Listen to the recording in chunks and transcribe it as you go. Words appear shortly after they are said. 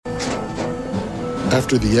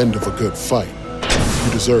After the end of a good fight,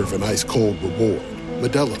 you deserve an ice-cold reward.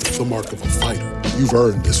 Modelo is the mark of a fighter. You've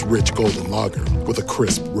earned this rich golden lager with a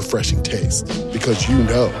crisp, refreshing taste. Because you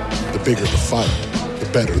know, the bigger the fight, the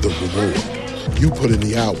better the reward. You put in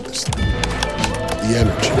the hours, the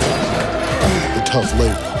energy, the tough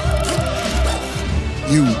labor.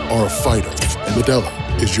 You are a fighter, and Modelo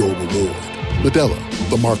is your reward. Modelo,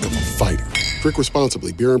 the mark of a fighter. Drink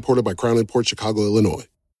responsibly. Beer imported by Crown Imports, Chicago, Illinois.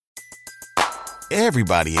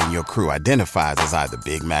 Everybody in your crew identifies as either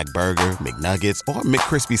Big Mac Burger, McNuggets, or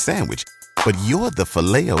McCrispy Sandwich. But you're the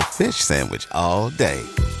Filet-O-Fish Sandwich all day.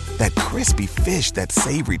 That crispy fish, that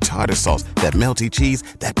savory tartar sauce, that melty cheese,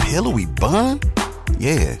 that pillowy bun.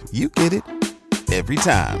 Yeah, you get it. Every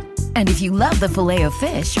time. And if you love the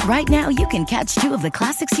Filet-O-Fish, right now you can catch two of the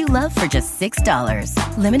classics you love for just $6.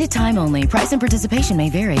 Limited time only. Price and participation may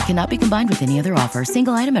vary. Cannot be combined with any other offer.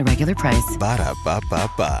 Single item at regular price.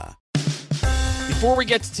 Ba-da-ba-ba-ba. Before we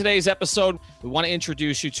get to today's episode, we want to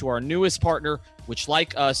introduce you to our newest partner, which,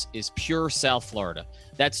 like us, is Pure South Florida.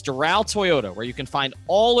 That's Doral Toyota, where you can find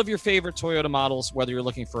all of your favorite Toyota models, whether you're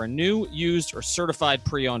looking for a new, used, or certified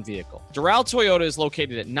pre-owned vehicle. Doral Toyota is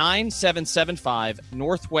located at 9775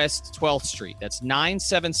 Northwest 12th Street. That's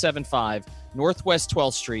 9775 Northwest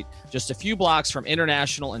 12th Street, just a few blocks from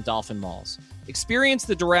International and Dolphin Malls. Experience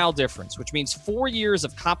the Doral difference, which means 4 years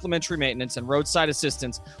of complimentary maintenance and roadside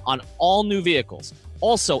assistance on all new vehicles.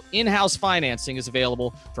 Also, in-house financing is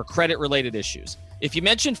available for credit-related issues. If you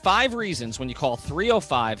mention 5 reasons when you call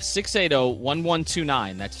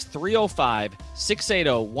 305-680-1129, that's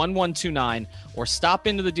 305-680-1129, or stop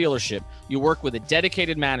into the dealership, you work with a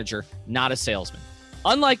dedicated manager, not a salesman.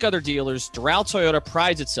 Unlike other dealers, Doral Toyota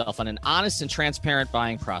prides itself on an honest and transparent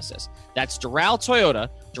buying process. That's Doral Toyota,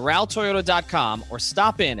 DoralToyota.com, or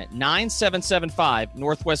stop in at 9775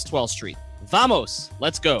 Northwest 12th Street. Vamos,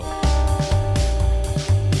 let's go.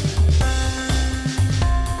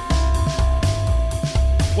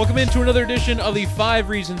 Welcome into another edition of the 5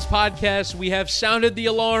 Reasons Podcast. We have sounded the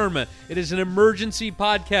alarm. It is an emergency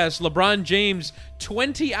podcast. LeBron James,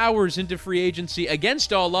 20 hours into free agency,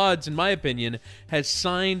 against all odds, in my opinion, has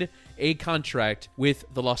signed a contract with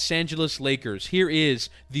the Los Angeles Lakers. Here is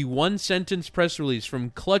the one-sentence press release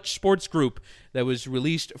from Clutch Sports Group that was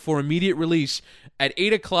released for immediate release at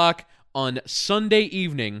 8 o'clock on Sunday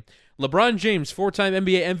evening. LeBron James, 4-time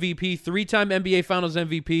NBA MVP, 3-time NBA Finals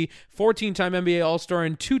MVP, 14-time NBA All-Star,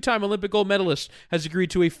 and 2-time Olympic gold medalist, has agreed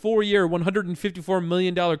to a 4-year, $154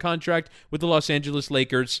 million contract with the Los Angeles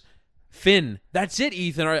Lakers. Finn, that's it,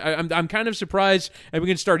 Ethan. I'm kind of surprised, and we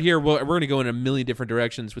can start here. We're going to go in a million different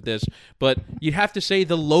directions with this, but you'd have to say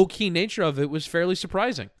the low-key nature of it was fairly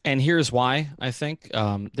surprising. And here's why, I think.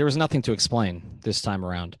 There was nothing to explain this time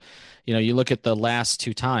around. You know, you look at the last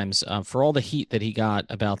 2 times, for all the heat that he got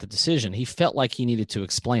about the decision, he felt like he needed to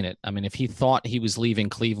explain it. I mean, if he thought he was leaving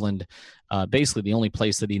Cleveland, basically the only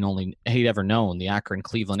place that he'd ever known, the Akron,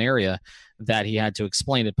 Cleveland area, that he had to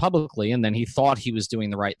explain it publicly, and then he thought he was doing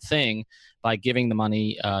the right thing by giving the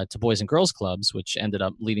money to Boys and Girls Clubs, which ended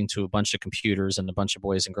up leading to a bunch of computers and a bunch of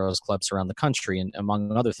Boys and Girls Clubs around the country, and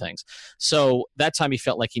among other things. So that time he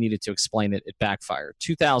felt like he needed to explain it. It backfired.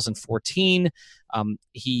 2014,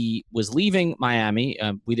 he was leaving Miami.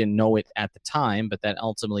 We didn't know it at the time, but that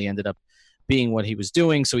ultimately ended up being what he was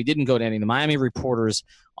doing. So he didn't go to any of the Miami reporters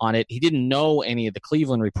on it. He didn't know any of the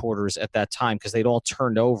Cleveland reporters at that time because they'd all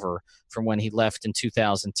turned over from when he left in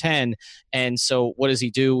 2010. And so what does he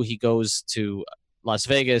do? He goes to Las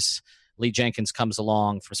Vegas. Lee Jenkins comes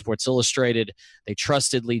along from Sports Illustrated. They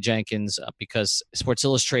trusted Lee Jenkins because Sports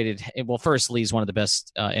Illustrated, well, first, Lee's one of the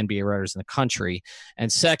best NBA writers in the country.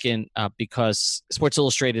 And second, because Sports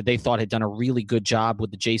Illustrated, they thought had done a really good job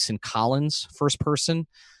with the Jason Collins first person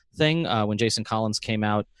thing when Jason Collins came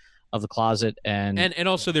out of the closet. And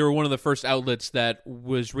also they were one of the first outlets that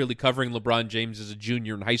was really covering LeBron James as a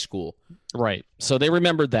junior in high school. Right. So they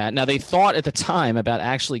remembered that. Now, they thought at the time about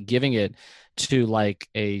actually giving it to like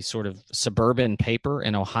a sort of suburban paper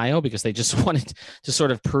in Ohio because they just wanted to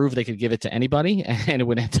sort of prove they could give it to anybody and it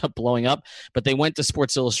would end up blowing up. But they went to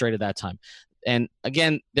Sports Illustrated that time. And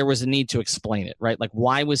again, there was a need to explain it, right? Like,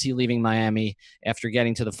 why was he leaving Miami after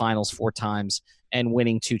getting to the finals 4 times and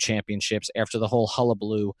winning 2 championships after the whole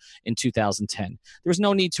hullabaloo in 2010? There was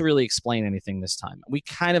no need to really explain anything this time. We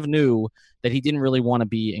kind of knew that he didn't really want to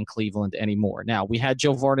be in Cleveland anymore. Now, we had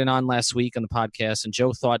Joe Vardon on last week on the podcast, and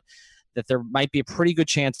Joe thought that there might be a pretty good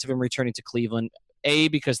chance of him returning to Cleveland. A,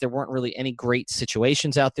 because there weren't really any great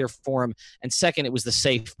situations out there for him. And second, it was the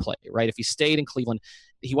safe play, right? If he stayed in Cleveland,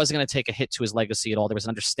 he wasn't going to take a hit to his legacy at all. There was an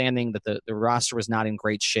understanding that the roster was not in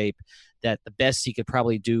great shape. that the best he could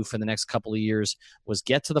probably do for the next couple of years was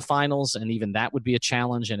get to the finals, and even that would be a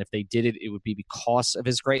challenge. And if they did it, it would be because of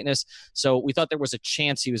his greatness. So we thought there was a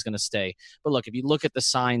chance he was going to stay. But look, if you look at the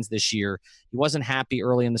signs this year, he wasn't happy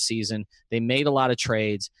early in the season. They made a lot of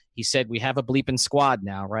trades. He said, we have a bleeping squad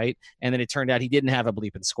now, right? And then it turned out he didn't have a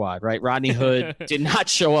bleeping squad, right? Rodney Hood did not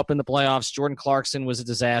show up in the playoffs. Jordan Clarkson was a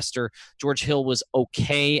disaster. George Hill was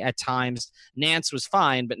okay at times. Nance was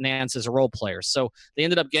fine, but Nance is a role player. So they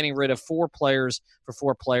ended up getting rid of 4 players for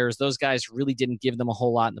 4 players. Those guys really didn't give them a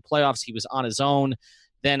whole lot in the playoffs. He was on his own.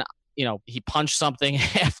 Then he punched something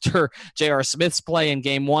after J.R. Smith's play in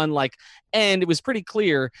game 1, and it was pretty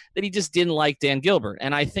clear that he just didn't like Dan Gilbert.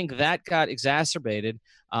 And I think that got exacerbated,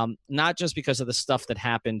 not just because of the stuff that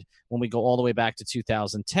happened when we go all the way back to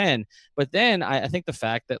 2010, but then I think the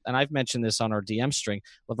fact that, and I've mentioned this on our DM string,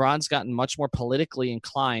 LeBron's gotten much more politically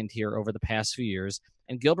inclined here over the past few years.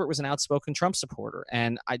 And Gilbert was an outspoken Trump supporter.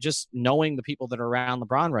 And I just, knowing the people that are around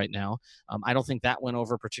LeBron right now, I don't think that went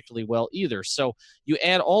over particularly well either. So you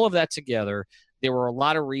add all of that together, there were a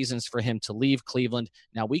lot of reasons for him to leave Cleveland.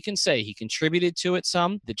 Now, we can say he contributed to it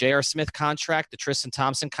some. The J.R. Smith contract, the Tristan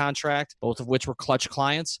Thompson contract, both of which were Clutch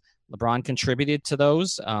clients. LeBron contributed to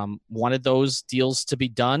those, wanted those deals to be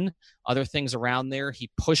done. Other things around there he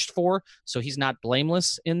pushed for, so he's not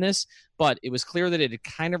blameless in this. But it was clear that it had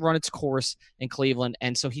kind of run its course in Cleveland,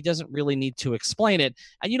 and so he doesn't really need to explain it.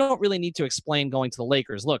 And you don't really need to explain going to the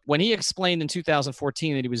Lakers. Look, when he explained in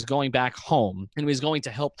 2014 that he was going back home and he was going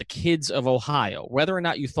to help the kids of Ohio, whether or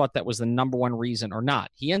not you thought that was the number one reason or not,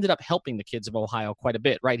 he ended up helping the kids of Ohio quite a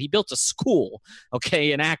bit, right? He built a school,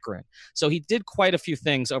 in Akron. So he did quite a few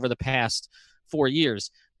things over the past 4 years.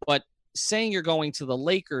 But saying you're going to the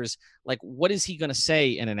Lakers, what is he going to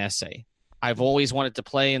say in an essay? I've always wanted to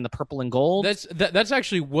play in the purple and gold. That's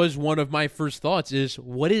actually was one of my first thoughts is,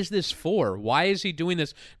 what is this for? Why is he doing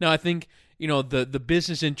this? Now, I think, the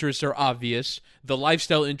business interests are obvious. The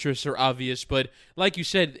lifestyle interests are obvious. But like you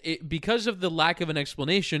said, because of the lack of an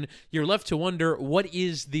explanation, you're left to wonder, what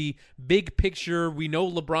is the big picture? We know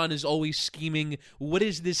LeBron is always scheming. What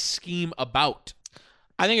is this scheme about?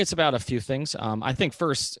 I think it's about a few things. I think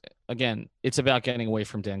first, again, it's about getting away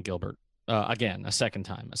from Dan Gilbert. Again, a second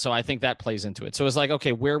time. So I think that plays into it. So it's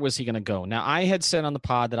okay, where was he going to go? Now, I had said on the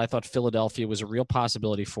pod that I thought Philadelphia was a real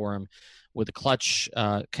possibility for him with the Clutch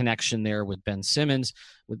connection there with Ben Simmons,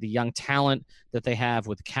 with the young talent that they have,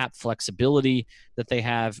 with cap flexibility that they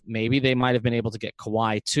have. Maybe they might have been able to get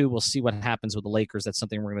Kawhi too. We'll see what happens with the Lakers. That's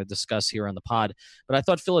something we're going to discuss here on the pod. But I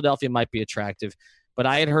thought Philadelphia might be attractive. But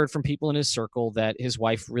I had heard from people in his circle that his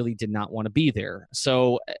wife really did not want to be there.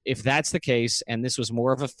 So if that's the case, and this was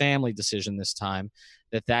more of a family decision this time,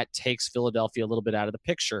 that takes Philadelphia a little bit out of the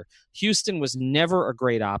picture. Houston was never a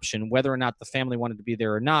great option, whether or not the family wanted to be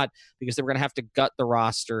there or not, because they were going to have to gut the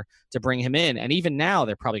roster to bring him in. And even now,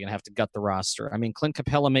 they're probably going to have to gut the roster. I mean, Clint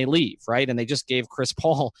Capella may leave, right? And they just gave Chris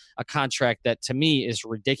Paul a contract that, to me, is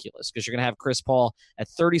ridiculous, because you're going to have Chris Paul at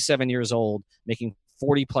 37 years old making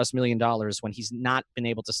 $40+ million when he's not been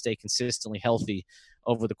able to stay consistently healthy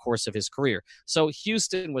over the course of his career. So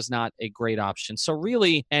Houston was not a great option. So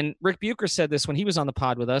really, and Rick Bucher said this when he was on the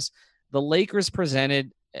pod with us, the Lakers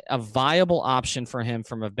presented a viable option for him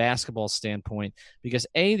from a basketball standpoint, because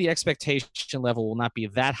the expectation level will not be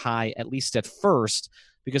that high, at least at first,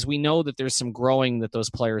 because we know that there's some growing that those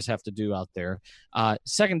players have to do out there.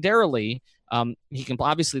 Secondarily, he can,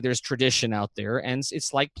 obviously there's tradition out there, and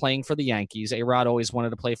it's like playing for the Yankees. A-Rod always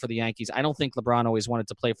wanted to play for the Yankees. I don't think LeBron always wanted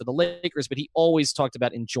to play for the Lakers, but he always talked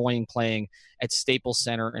about enjoying playing at Staples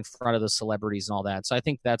Center in front of the celebrities and all that. So I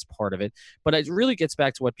think that's part of it. But it really gets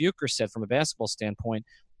back to what Bucher said from a basketball standpoint,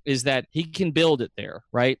 is that he can build it there,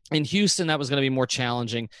 right? In Houston, that was going to be more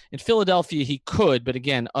challenging. In Philadelphia, he could, but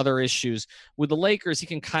again, other issues. With the Lakers, he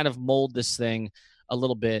can kind of mold this thing a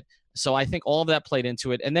little bit. So I think all of that played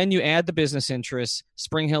into it. And then you add the business interests,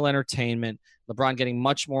 Spring Hill Entertainment, LeBron getting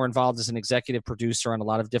much more involved as an executive producer on a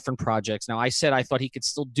lot of different projects. Now, I said I thought he could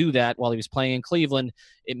still do that while he was playing in Cleveland.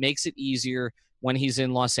 It makes it easier when he's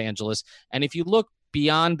in Los Angeles. And if you look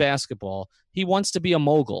beyond basketball, he wants to be a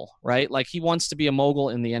mogul, right? Like, he wants to be a mogul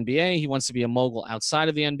in the NBA. He wants to be a mogul outside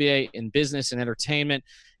of the NBA in business and entertainment.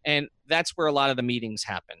 And that's where a lot of the meetings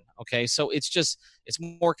happen. Okay. So it's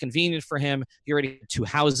more convenient for him. He already had 2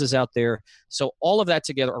 houses out there. So all of that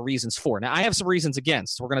together are reasons for. Now, I have some reasons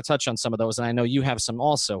against. We're going to touch on some of those, and I know you have some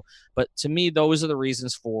also. But to me, those are the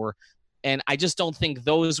reasons for. And I just don't think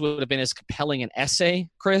those would have been as compelling an essay,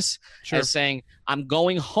 Chris, as saying, I'm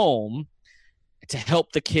going home to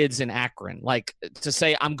help the kids in Akron. Like, to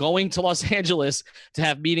say, I'm going to Los Angeles to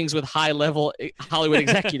have meetings with high-level Hollywood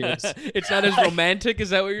executives. It's not as romantic. Is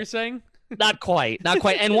that what you're saying? Not quite.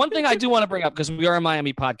 And one thing I do want to bring up, because we are a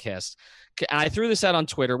Miami podcast, and I threw this out on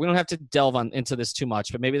Twitter. We don't have to delve into this too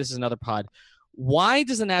much, but maybe this is another pod. Why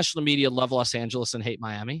does the national media love Los Angeles and hate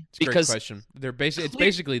Miami? It's a great question. It's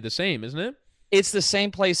basically the same, isn't it? It's the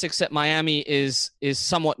same place, except Miami is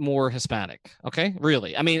somewhat more Hispanic. Okay,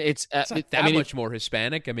 really. I mean, it's not that much more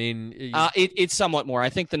Hispanic. I mean, it's somewhat more. I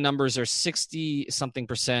think the numbers are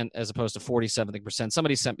 60-something% as opposed to 40-something%.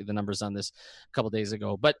 Somebody sent me the numbers on this a couple of days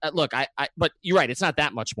ago. But look, but you're right. It's not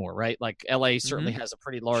that much more, right? Like LA certainly has a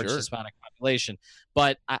pretty large Hispanic population.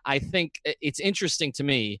 But I think it's interesting to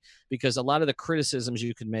me because a lot of the criticisms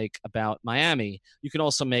you can make about Miami, you can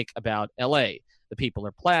also make about LA. The people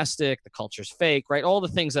are plastic, the culture's fake, right? All the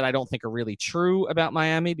things that I don't think are really true about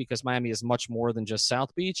Miami, because Miami is much more than just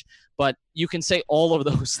South Beach. But you can say all of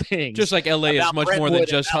those things. Just like LA is much more than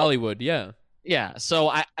just Hollywood, yeah. Yeah,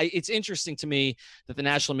 so it's interesting to me that the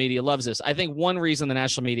national media loves this. I think one reason the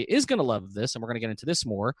national media is going to love this, and we're going to get into this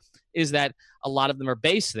more, is that a lot of them are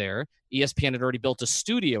based there. ESPN had already built a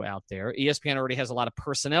studio out there. ESPN already has a lot of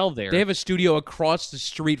personnel there. They have a studio across the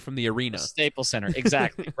street from the arena. Staples Center,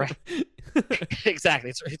 exactly, right?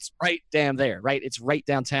 Exactly. It's right down there, right? It's right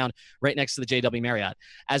downtown, right next to the JW Marriott,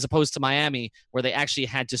 as opposed to Miami, where they actually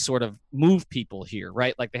had to sort of move people here,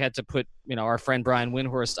 right? Like they had to put, our friend Brian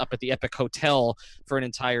Windhorst up at the Epic Hotel for an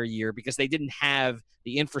entire year because they didn't have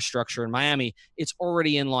the infrastructure in Miami. It's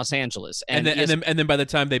already in Los Angeles. And then by the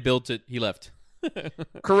time they built it, he left.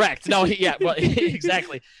 Correct. No,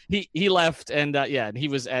 exactly. He left, and and he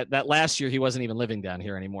was at that last year. He wasn't even living down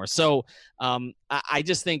here anymore. So I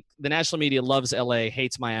just think the national media loves LA,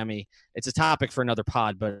 hates Miami. It's a topic for another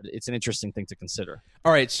pod, but it's an interesting thing to consider.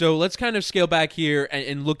 All right, so let's kind of scale back here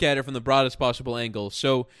and look at it from the broadest possible angle.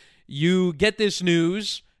 So you get this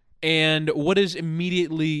news. And what is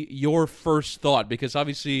immediately your first thought? Because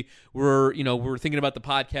obviously we're thinking about the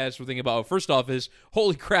podcast. We're thinking about, first off is,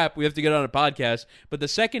 holy crap, we have to get on a podcast. But the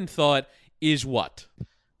second thought is what?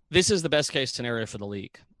 This is the best case scenario for the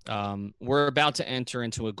league. We're about to enter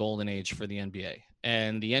into a golden age for the NBA.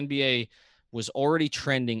 And the NBA was already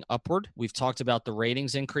trending upward. We've talked about the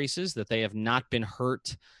ratings increases, that they have not been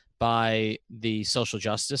hurt by the social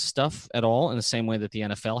justice stuff at all in the same way that the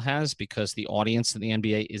NFL has, because the audience in the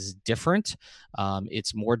NBA is different.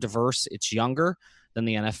 It's more diverse. It's younger than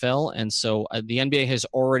the NFL. And so the NBA has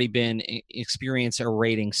already been experiencing a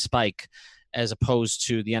rating spike as opposed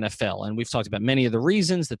to the NFL. And we've talked about many of the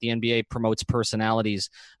reasons that the NBA promotes personalities,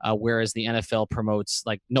 whereas the NFL promotes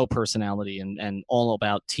like no personality and all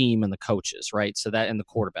about team and the coaches, right? So that, and the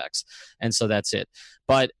quarterbacks. And so that's it.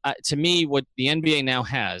 But to me, what the NBA now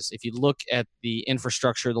has, if you look at the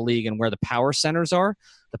infrastructure of the league and where the power centers are,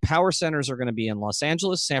 the power centers are going to be in Los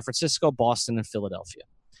Angeles, San Francisco, Boston, and Philadelphia.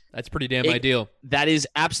 That's pretty damn ideal. That is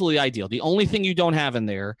absolutely ideal. The only thing you don't have in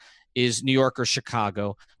there is New York or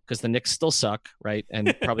Chicago, because the Knicks still suck, right?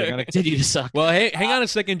 And probably going to continue to suck. Well, hey, hang on a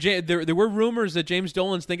second. There were rumors that James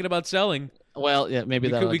Dolan's thinking about selling. Well, yeah, maybe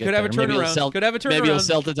we could have a turnaround. Maybe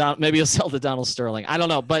he'll sell to Donald Sterling. I don't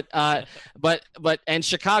know, but and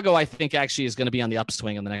Chicago, I think actually is going to be on the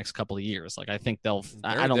upswing in the next couple of years. Like I think they're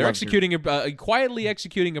quietly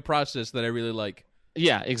executing a process that I really like.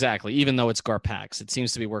 Yeah, exactly. Even though it's Garpax, it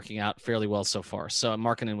seems to be working out fairly well so far. So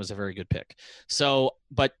Markkanen was a very good pick. So,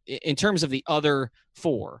 but in terms of the other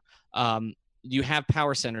four, you have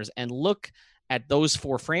power centers, and look at those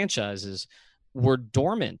four franchises were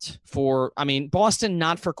dormant for, Boston,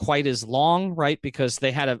 not for quite as long, right? Because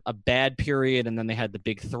they had a bad period, and then they had the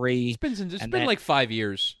big three. It's been like 5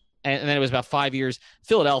 years. And then it was about 5 years.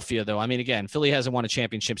 Philadelphia, though, again, Philly hasn't won a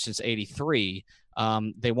championship since '83.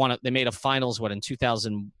 They made a finals in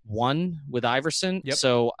 2001 with Iverson. Yep.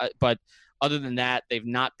 So, but other than that, they've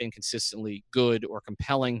not been consistently good or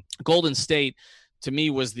compelling. Golden State, to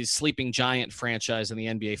me, was the sleeping giant franchise in the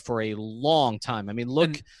NBA for a long time.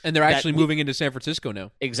 Look, and they're actually moving into San Francisco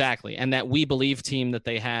now. Exactly, and that We Believe team that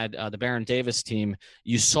they had, the Baron Davis team,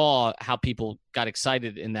 you saw how people got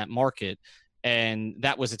excited in that market. And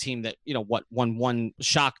that was a team that, won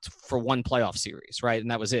shocked for one playoff series, right?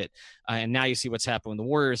 And that was it. And now you see what's happened with the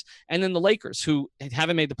Warriors. And then the Lakers, who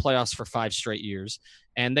haven't made the playoffs for 5 straight years.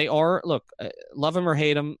 And they are, love them or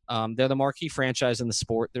hate them, they're the marquee franchise in the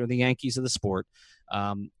sport. They're the Yankees of the sport.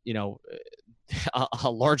 A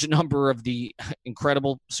large number of the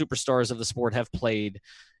incredible superstars of the sport have played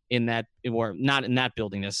in that, or not in that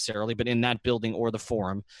building necessarily, but in that building or the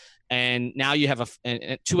Forum. And now you have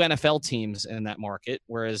 2 NFL teams in that market,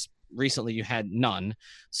 whereas recently you had none.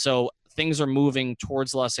 So things are moving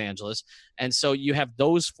towards Los Angeles. And so you have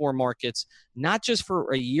those 4 markets, not just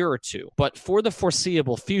for a year or two, but for the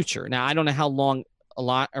foreseeable future. Now, I don't know how long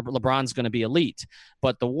LeBron's going to be elite,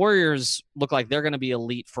 but the Warriors look like they're going to be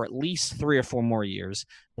elite for at least 3 or 4 more years.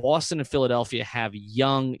 Boston and Philadelphia have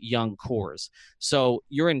young cores. So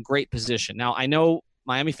you're in great position. Now, I know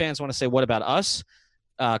Miami fans want to say, what about us?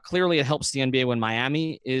 Clearly, it helps the NBA when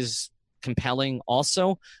Miami is compelling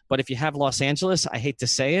also. But if you have Los Angeles, I hate to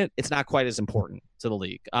say it, it's not quite as important to the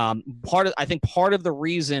league. I think part of the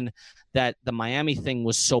reason that the Miami thing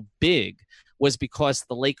was so big was because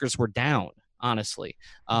the Lakers were down, honestly,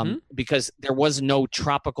 because there was no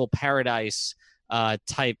tropical paradise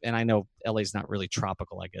type. And I know LA's not really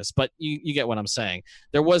tropical, I guess, but you get what I'm saying.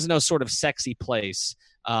 There was no sort of sexy place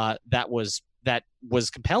that was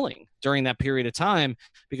compelling during that period of time,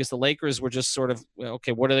 because the Lakers were just sort of,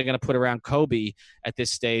 okay, what are they going to put around Kobe at this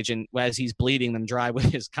stage? And as he's bleeding them dry with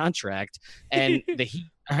his contract, and the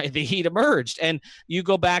Heat emerged. And you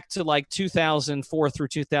go back to like 2004 through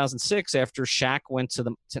 2006, after Shaq went to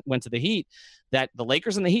the Heat, that the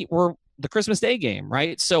Lakers and the Heat were the Christmas Day game,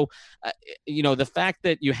 right? So, the fact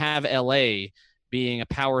that you have LA being a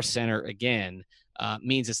power center again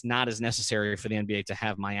means it's not as necessary for the NBA to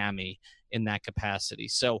have Miami in that capacity.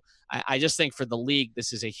 So I just think for the league,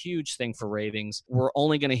 this is a huge thing for ratings. We're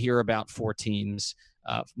only going to hear about 4 teams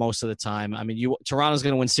most of the time. I mean, Toronto's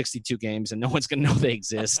going to win 62 games and no one's going to know they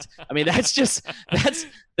exist. I mean,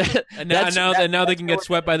 now they can get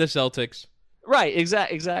swept by the Celtics. Right.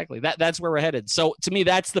 Exactly. That's where we're headed. So to me,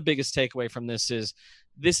 that's the biggest takeaway from this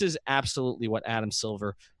is absolutely what Adam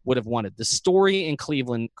Silver would have wanted. The story in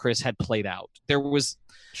Cleveland, Chris, had played out. There was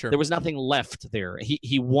nothing left there.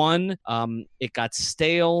 He won. It got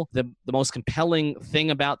stale. The most compelling thing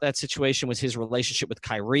about that situation was his relationship with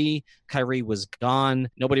Kyrie. Kyrie was gone.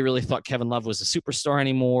 Nobody really thought Kevin Love was a superstar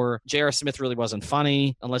anymore. J.R. Smith really wasn't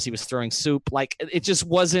funny unless he was throwing soup. Like, it just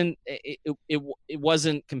wasn't. It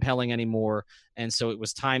wasn't compelling anymore. And so it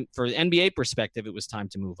was time, for the NBA perspective, it was time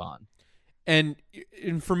to move on. And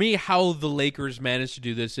for me, how the Lakers managed to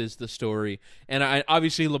do this is the story. And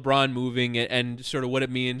obviously LeBron moving and sort of what it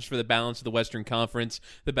means for the balance of the Western Conference,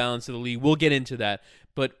 the balance of the league. We'll get into that.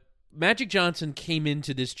 But Magic Johnson came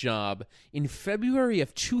into this job in February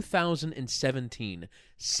of 2017.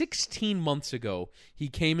 16 months ago, he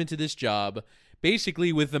came into this job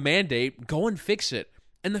basically with the mandate, go and fix it.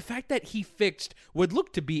 And the fact that he fixed what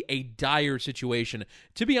looked to be a dire situation,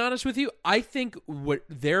 to be honest with you, I think what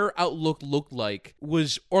their outlook looked like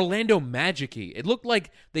was Orlando Magic-y. It looked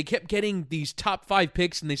like they kept getting these top 5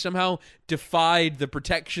 picks and they somehow defied the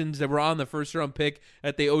protections that were on the first-round pick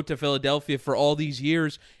that they owed to Philadelphia for all these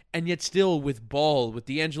years. And yet still with Ball, with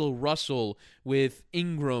D'Angelo Russell, with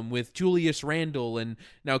Ingram, with Julius Randle, and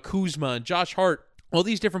now Kuzma and Josh Hart, all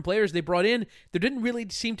these different players they brought in, there didn't really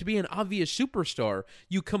seem to be an obvious superstar.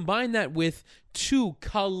 You combine that with 2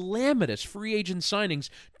 calamitous free agent signings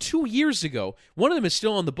 2 years ago. One of them is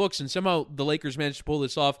still on the books, and somehow the Lakers managed to pull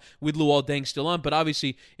this off with Luol Deng still on, but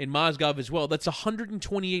obviously in Mozgov as well. That's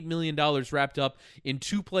 $128 million wrapped up in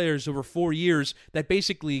 2 players over 4 years that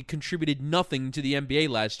basically contributed nothing to the NBA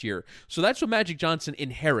last year. So that's what Magic Johnson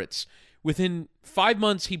inherits. Within 5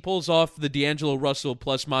 months, he pulls off the D'Angelo Russell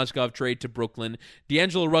plus Mozgov trade to Brooklyn.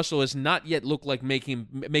 D'Angelo Russell has not yet looked like making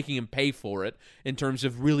him pay for it in terms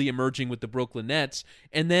of really emerging with the Brooklyn Nets.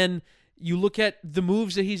 And then you look at the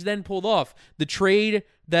moves that he's then pulled off. The trade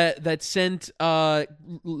that sent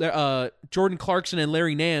Jordan Clarkson and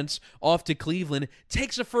Larry Nance off to Cleveland,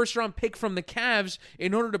 takes a first-round pick from the Cavs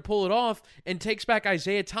in order to pull it off, and takes back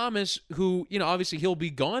Isaiah Thomas, who, obviously he'll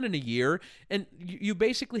be gone in a year, and you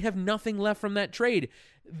basically have nothing left from that trade.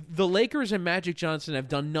 The Lakers and Magic Johnson have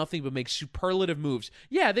done nothing but make superlative moves.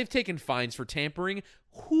 Yeah, they've taken fines for tampering.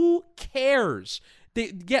 Who cares? They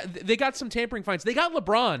got some tampering fines. They got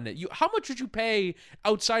LeBron. How much would you pay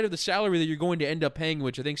outside of the salary that you're going to end up paying,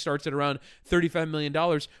 which I think starts at around $35 million?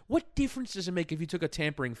 What difference does it make if you took a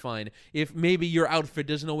tampering fine? If maybe your outfit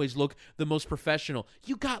doesn't always look the most professional?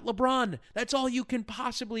 You got LeBron. That's all you can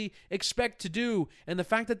possibly expect to do. And the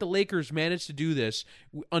fact that the Lakers managed to do this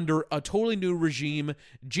under a totally new regime.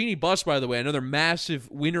 Jeannie Buss, by the way, another massive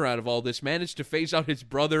winner out of all this, managed to phase out his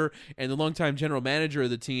brother and the longtime general manager of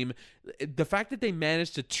the team. The fact that they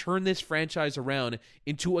managed to turn this franchise around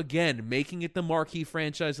into, again, making it the marquee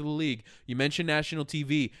franchise of the league. You mentioned national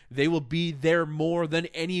TV. They will be there more than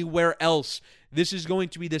anywhere else. This is going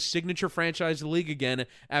to be the signature franchise of the league again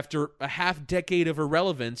after a half decade of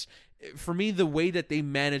irrelevance. For me, the way that they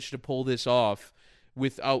managed to pull this off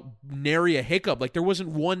without nary a hiccup. Like, there wasn't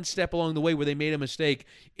one step along the way where they made a mistake.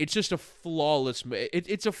 It's just a flawless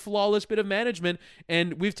it's a flawless bit of management,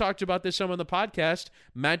 and we've talked about this some on the podcast.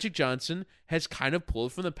 Magic Johnson has kind of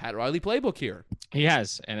pulled from the Pat Riley playbook here. He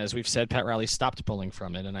has, and as we've said, Pat Riley stopped pulling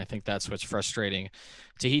from it, and I think that's what's frustrating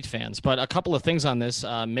to Heat fans. But a couple of things on this.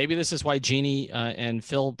 Maybe this is why Jeannie and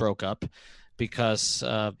Phil broke up, because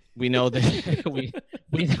we know that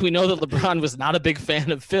we know that LeBron was not a big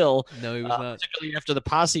fan of Phil. No, he was not, particularly after the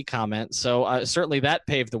posse comment. So certainly that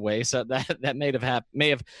paved the way. So that may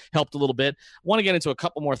have helped a little bit. I want to get into a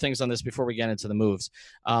couple more things on this before we get into the moves.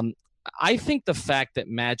 I think the fact that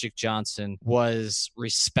Magic Johnson was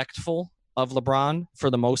respectful of LeBron for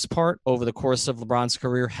the most part over the course of LeBron's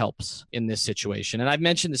career helps in this situation. And I've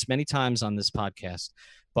mentioned this many times on this podcast,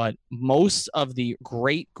 but most of the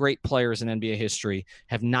great players in NBA history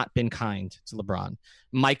have not been kind to LeBron,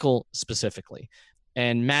 Michael specifically.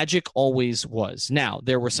 And Magic always was. Now,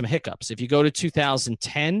 there were some hiccups. If you go to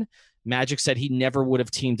 2010, Magic said he never would have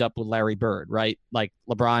teamed up with Larry Bird, right? Like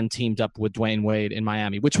LeBron teamed up with Dwayne Wade in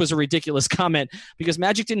Miami, which was a ridiculous comment because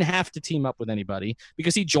Magic didn't have to team up with anybody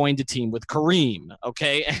because he joined a team with Kareem,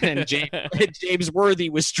 okay? And James Worthy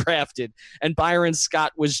was drafted and Byron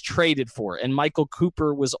Scott was traded for and Michael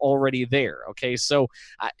Cooper was already there, okay? So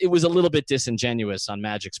it was a little bit disingenuous on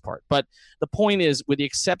Magic's part. But the point is, with the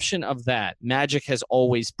exception of that, Magic has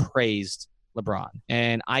always praised LeBron.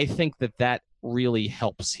 And I think that really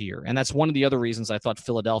helps here. And that's one of the other reasons I thought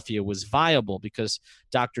Philadelphia was viable, because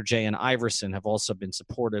Dr. J and Iverson have also been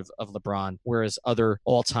supportive of LeBron, whereas other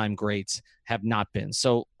all-time greats have not been.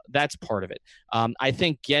 So that's part of it. I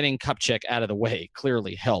think getting Kupchak out of the way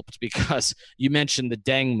clearly helped, because you mentioned the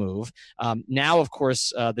Deng move. Now, of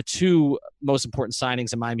course, the two most important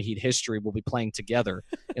signings in Miami Heat history will be playing together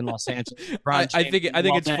in Los Angeles. I think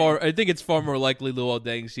it's far more likely Luol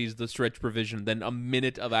Deng sees the stretch provision than a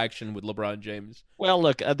minute of action with LeBron James. Well,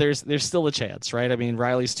 look, there's still a chance, right? I mean,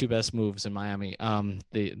 Riley's two best moves in Miami,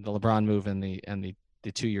 the LeBron move and the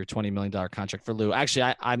 2-year, $20 million contract for Lou.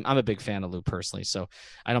 Actually, I'm a big fan of Lou personally, so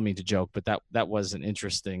I don't mean to joke, but that was an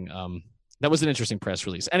interesting press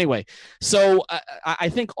release. Anyway, so I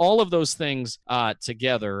think all of those things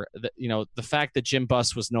together, the fact that Jim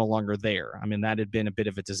Buss was no longer there, I mean, that had been a bit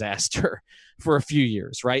of a disaster for a few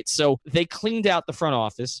years, right? So they cleaned out the front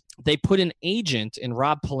office. They put an agent in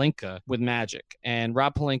Rob Pelinka with Magic, and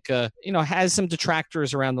Rob Pelinka, has some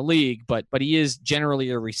detractors around the league, but he is generally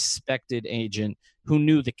a respected agent who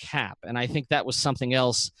knew the cap. And I think that was something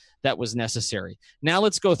else that was necessary. Now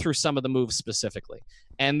let's go through some of the moves specifically.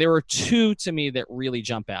 And there are two to me that really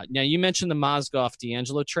jump out. Now, you mentioned the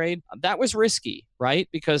Mozgov-D'Angelo trade. That was risky, right?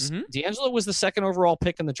 Because D'Angelo was the second overall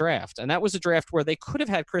pick in the draft. And that was a draft where they could have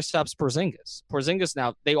had Kristaps Porzingis.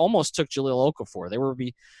 Now, they almost took Jahlil Okafor. They were,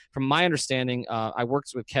 from my understanding, I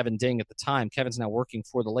worked with Kevin Ding at the time. Kevin's now working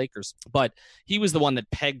for the Lakers. But he was the one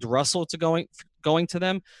that pegged Russell to going to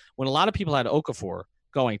them when a lot of people had Okafor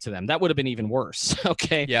going to them. That would have been even worse.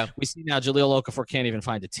 Okay. Yeah. We see now Jahlil Okafor can't even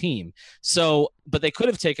find a team. So, but they could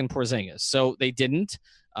have taken Porzingis. So they didn't.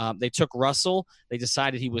 They took Russell. They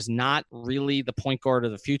decided he was not really the point guard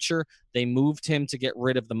of the future. They moved him to get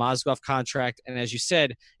rid of the Mozgov contract. And as you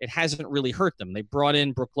said, it hasn't really hurt them. They brought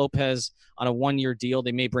in Brook Lopez on a 1-year deal.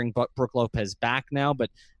 They may bring Brook Lopez back now, but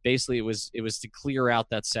basically it was to clear out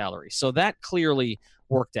that salary. So that clearly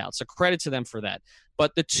worked out. So credit to them for that.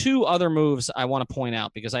 But the two other moves I want to point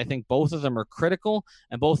out, because I think both of them are critical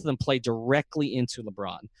and both of them play directly into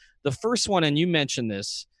LeBron. The first one, and you mentioned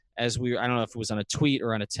this I don't know if it was on a tweet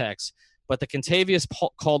or on a text, but the Kentavious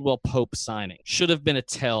Caldwell-Pope signing should have been a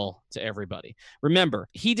tell to everybody. Remember,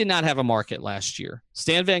 he did not have a market last year.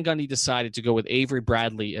 Stan Van Gundy decided to go with Avery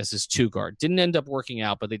Bradley as his 2-guard. Didn't end up working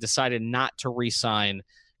out, but they decided not to re-sign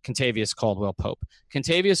Kentavious Caldwell-Pope.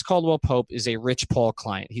 Kentavious Caldwell-Pope is a Rich Paul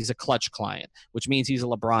client. He's a Clutch client, which means he's a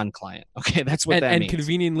LeBron client. Okay, that's what that means. And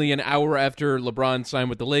conveniently, an hour after LeBron signed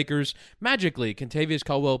with the Lakers, magically, Kentavious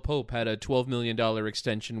Caldwell-Pope had a $12 million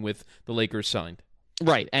extension with the Lakers signed.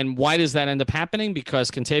 Right. And why does that end up happening? Because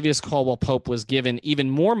Kentavious Caldwell-Pope was given even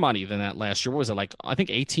more money than that last year. What was it, like, I think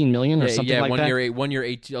 $18 million or something like that? Yeah, 1 year,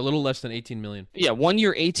 a little less than $18 million. Yeah, 1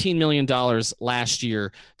 year, $18 million last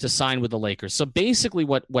year to sign with the Lakers. So basically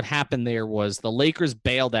what happened there was the Lakers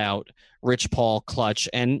bailed out Rich Paul, Clutch,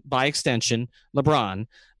 and by extension, LeBron,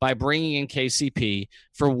 by bringing in KCP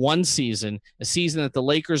for one season, a season that the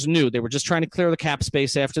Lakers knew they were just trying to clear the cap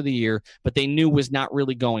space after the year, but they knew was not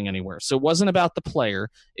really going anywhere. So it wasn't about the player.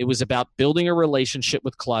 It was about building a relationship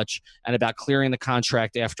with Clutch and about clearing the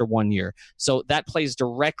contract after 1 year. So that plays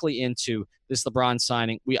directly into this LeBron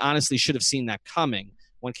signing. We honestly should have seen that coming,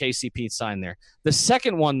 when KCP signed there. The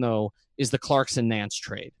second one, though, is the Clarkson-Nance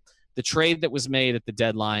trade, the trade that was made at the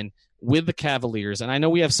deadline with the Cavaliers. And I know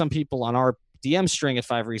we have some people on our DM string at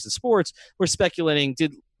 5 Reasons Sports who are speculating,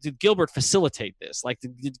 did Gilbert facilitate this? Like,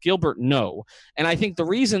 did Gilbert know? And I think the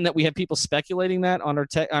reason that we have people speculating that on our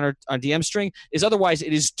DM string is otherwise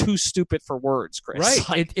it is too stupid for words, Chris. Right.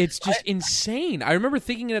 Like, It's just insane. I remember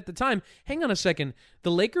thinking it at the time, hang on a second, the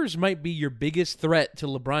Lakers might be your biggest threat to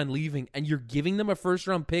LeBron leaving, and you're giving them a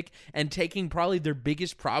first-round pick and taking probably their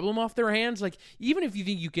biggest problem off their hands? Like, even if you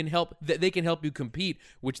think you can help, that they can help you compete,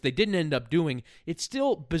 which they didn't end up doing, it's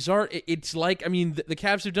still bizarre. It's like, I mean, the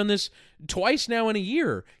Cavs have done this twice now in a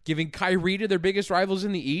year, giving Kyrie to their biggest rivals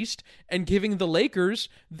in the East and giving the Lakers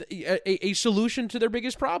a solution to their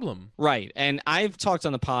biggest problem. Right. And I've talked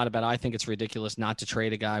on the pod about I think it's ridiculous not to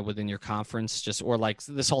trade a guy within your conference, or like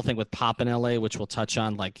this whole thing with Pop in LA, which we'll touch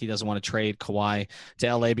on. Like, he doesn't want to trade Kawhi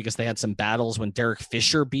to LA because they had some battles when Derek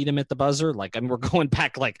Fisher beat him at the buzzer. Like, I mean, we're going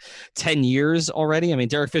back like 10 years already. I mean,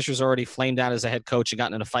 Derek Fisher's already flamed out as a head coach and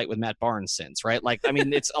gotten in a fight with Matt Barnes since, right? Like, I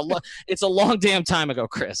mean, it's a long damn time ago,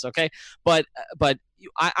 Chris. Okay. But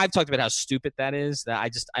I've talked about how stupid that is, that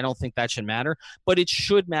I don't think that should matter, but it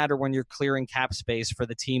should matter when you're clearing cap space for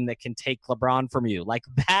the team that can take LeBron from you. Like,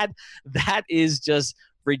 that is just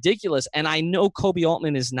ridiculous. And I know Kobe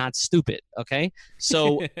Altman is not stupid. Okay.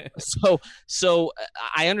 So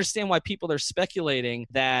I understand why people are speculating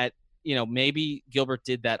that, maybe Gilbert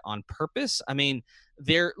did that on purpose. I mean,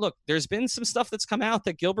 there's been some stuff that's come out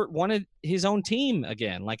that Gilbert wanted his own team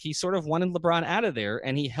again. Like, he sort of wanted LeBron out of there,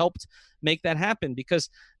 and he helped make that happen because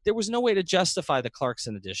there was no way to justify the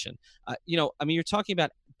Clarkson addition. You're talking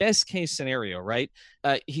about best case scenario, right?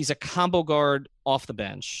 He's a combo guard off the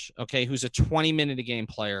bench, okay, who's a 20-minute a game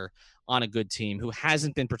player on a good team who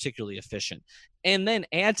hasn't been particularly efficient. And then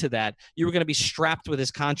add to that, you were going to be strapped with his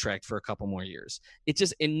contract for a couple more years. It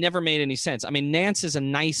never made any sense. I mean, Nance is a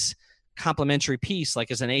nice complimentary piece,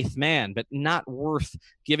 like as an eighth man, but not worth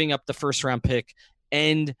giving up the first round pick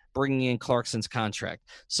and bringing in Clarkson's contract.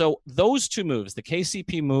 So those two moves, the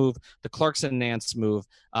KCP move, the Clarkson-Nance move,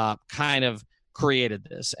 kind of created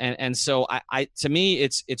this. And so I to me,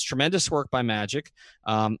 it's tremendous work by Magic.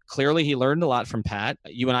 Clearly he learned a lot from Pat.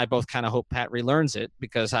 You and I both kind of hope Pat relearns it,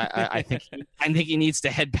 because I think he needs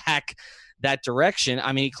to head back that direction.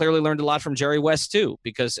 I mean, he clearly learned a lot from Jerry West too,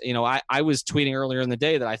 because, I was tweeting earlier in the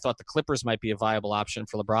day that I thought the Clippers might be a viable option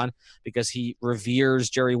for LeBron because he reveres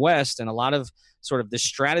Jerry West, and a lot of sort of this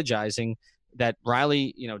strategizing that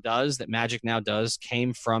Riley, does, that Magic now does,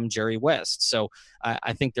 came from Jerry West. So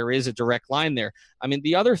I think there is a direct line there. I mean,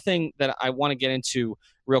 the other thing that I want to get into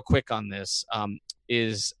real quick on this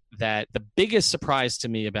is that the biggest surprise to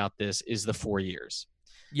me about this is the 4 years.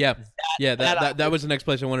 Yeah, that was the next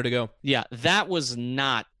place I wanted to go. Yeah, that was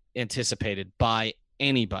not anticipated by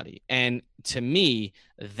anybody. And to me,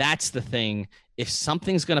 that's the thing. If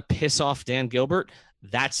something's going to piss off Dan Gilbert,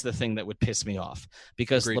 that's the thing that would piss me off,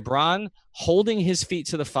 because Agreed. LeBron holding his feet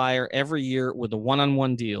to the fire every year with the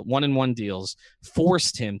one-on-one deals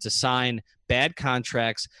forced him to sign bad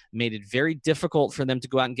contracts, made it very difficult for them to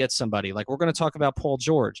go out and get somebody. Like, we're going to talk about Paul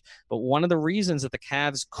George, but one of the reasons that the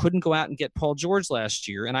Cavs couldn't go out and get Paul George last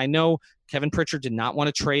year, and I know Kevin Pritchard did not want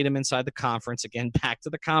to trade him inside the conference, again, back to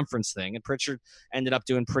the conference thing, and Pritchard ended up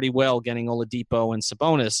doing pretty well getting Oladipo and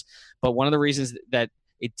Sabonis, but one of the reasons that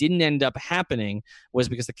it didn't end up happening was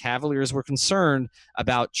because the Cavaliers were concerned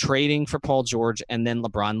about trading for Paul George and then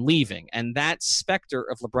LeBron leaving. And that specter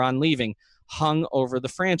of LeBron leaving hung over the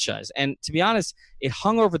franchise. And to be honest, it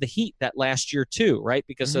hung over the Heat that last year too, right?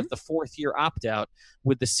 Because of the fourth-year opt-out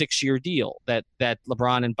with the 6-year deal that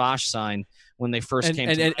LeBron and Bosh signed when they first came.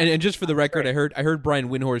 And just for the record, I heard Brian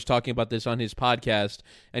Windhorst talking about this on his podcast,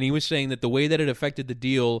 and he was saying that the way that it affected the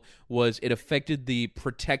deal was it affected the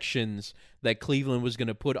protections that Cleveland was going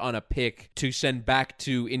to put on a pick to send back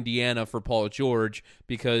to Indiana for Paul George,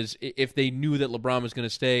 because if they knew that LeBron was going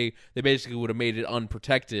to stay, they basically would have made it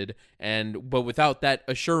unprotected. But without that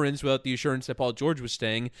assurance, without the assurance that Paul George was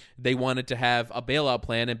staying, they wanted to have a bailout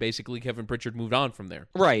plan, and basically Kevin Pritchard moved on from there.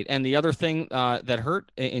 Right. And the other thing that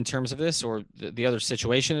hurt in terms of this, or the other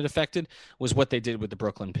situation it affected, was what they did with the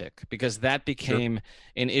Brooklyn pick, because that became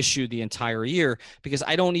an issue the entire year, because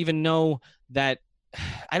I don't even know that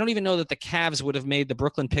the Cavs would have made the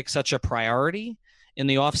Brooklyn pick such a priority in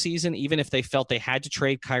the offseason, even if they felt they had to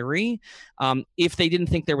trade Kyrie, if they didn't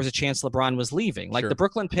think there was a chance LeBron was leaving. Like, the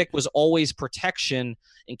Brooklyn pick was always protection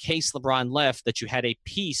in case LeBron left, that you had a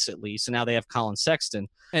piece at least, and now they have Colin Sexton.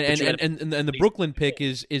 And the Brooklyn pick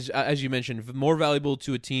is, as you mentioned, more valuable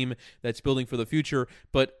to a team that's building for the future,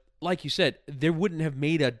 but like you said, they wouldn't have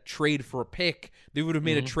made a trade for a pick. They would have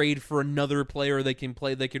made a trade for another player they can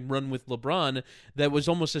run with LeBron. That was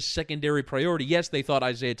almost a secondary priority. Yes, they thought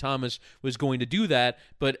Isaiah Thomas was going to do that,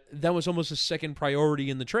 but that was almost a second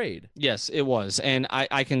priority in the trade. Yes, it was. And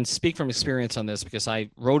I can speak from experience on this because I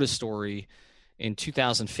wrote a story in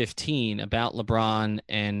 2015 about LeBron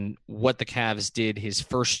and what the Cavs did his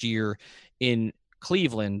first year in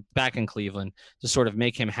Cleveland, back in Cleveland, to sort of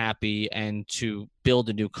make him happy and to build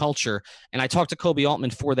a new culture. And I talked to Kobe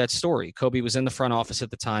Altman for that story. Kobe was in the front office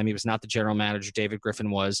at the time. He was not the general manager. David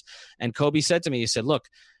Griffin was. And Kobe said to me, he said, look,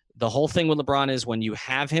 the whole thing with LeBron is when you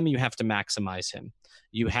have him, you have to maximize him.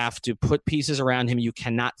 You have to put pieces around him. You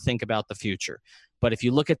cannot think about the future. But if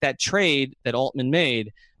you look at that trade that Altman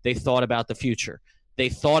made, they thought about the future. They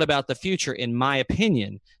thought about the future, in my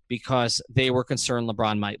opinion, because they were concerned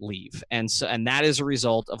LeBron might leave. And that is a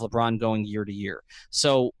result of LeBron going year to year.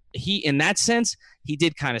 So in that sense, he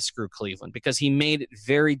did kind of screw Cleveland because he made it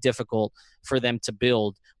very difficult for them to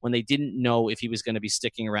build when they didn't know if he was going to be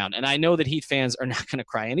sticking around. And I know that Heat fans are not going to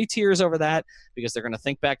cry any tears over that because they're going to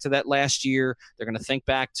think back to that last year. They're going to think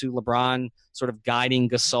back to LeBron sort of guiding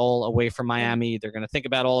Gasol away from Miami. They're going to think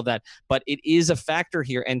about all of that. But it is a factor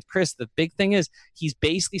here. And Chris, the big thing is he's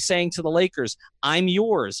basically saying to the Lakers, I'm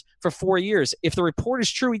yours for 4 years. If the report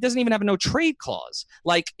is true, he doesn't even have a no trade clause.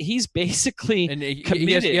 Like, he's basically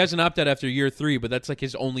committed. He has an opt-out after year 3, but that's like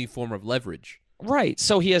his only form of leverage. Right.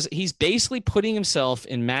 So he's basically putting himself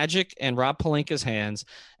in Magic and Rob Pelinka's hands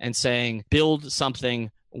and saying, build something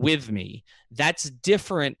with me. That's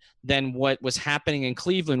different than what was happening in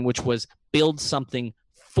Cleveland, which was build something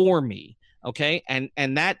for me. Okay. And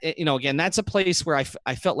that, again, that's a place where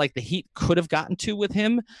I felt like the Heat could have gotten to with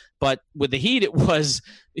him. But with the Heat, it was,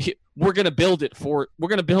 we're going to build it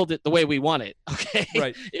the way we want it. Okay.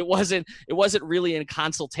 Right. It wasn't really in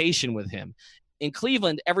consultation with him. In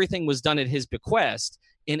Cleveland, everything was done at his bequest.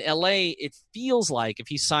 In LA, it feels like if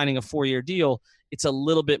he's signing a 4-year deal, it's a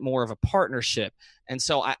little bit more of a partnership. And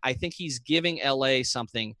so I think he's giving LA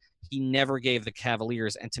something he never gave the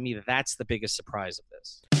Cavaliers. And to me, that's the biggest surprise of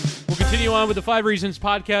this. We'll continue on with the 5 Reasons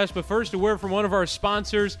podcast, but first a word from one of our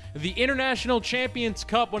sponsors, the International Champions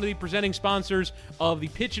Cup, one of the presenting sponsors of the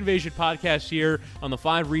Pitch Invasion podcast here on the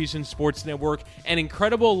 5 Reasons Sports Network. An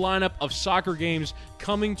incredible lineup of soccer games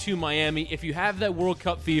coming to Miami. If you have that World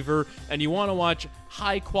Cup fever and you want to watch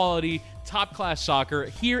high-quality, top-class soccer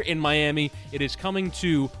here in Miami, it is coming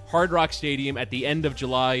to Hard Rock Stadium at the end of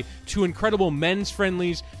July. 2 incredible men's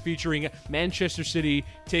friendlies featuring Manchester City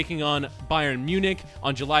taking on Bayern Munich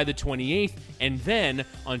on July the 28th, and then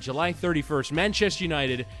on July 31st, Manchester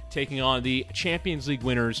United taking on the Champions League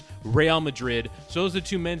winners, Real Madrid. So those are the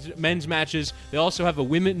 2 men's matches. They also have a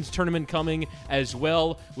women's tournament coming as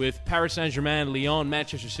well with Paris Saint-Germain, Lyon,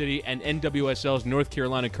 Manchester City, and NWSL's North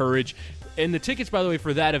Carolina Courage. And the tickets, by the way,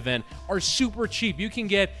 for that event are super cheap. You can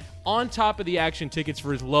get on top of the action tickets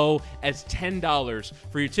for as low as $10.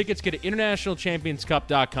 For your tickets, get to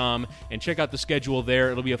internationalchampionscup.com and check out the schedule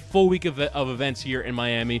there. It'll be a full week of events here in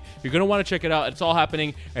Miami. You're going to want to check it out. It's all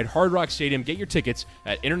happening at Hard Rock Stadium. Get your tickets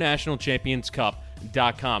at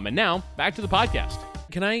internationalchampionscup.com. And now, back to the podcast.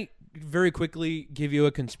 Can I very quickly give you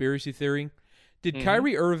a conspiracy theory? Did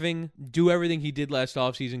Kyrie Irving do everything he did last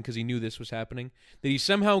offseason because he knew this was happening? That he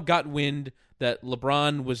somehow got wind that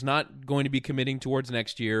LeBron was not going to be committing towards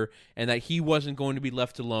next year and that he wasn't going to be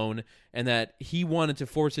left alone and that he wanted to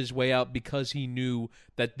force his way out because he knew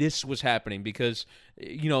that this was happening? Because,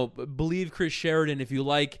 believe Chris Sheridan if you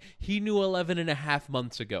like, he knew 11 and a half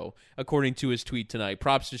months ago, according to his tweet tonight.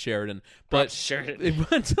 Props to Sheridan. But do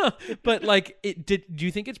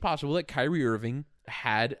you think it's possible that Kyrie Irving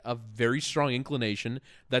had a very strong inclination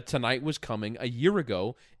that tonight was coming a year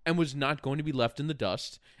ago and was not going to be left in the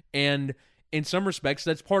dust? And in some respects,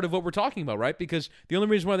 that's part of what we're talking about, right? Because the only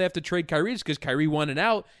reason why they have to trade Kyrie is because Kyrie wanted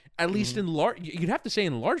out, at least in large, you'd have to say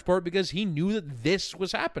in large part because he knew that this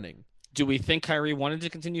was happening. Do we think Kyrie wanted to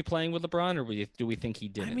continue playing with LeBron, or do we think he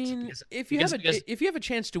didn't? I mean, if you have a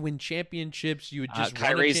chance to win championships, you would just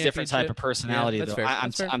Kyrie's different type of personality, yeah, though.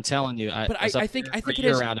 I'm telling you. But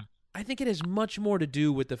I think it has much more to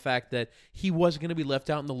do with the fact that he was going to be left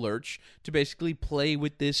out in the lurch to basically play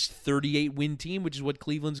with this 38-win team, which is what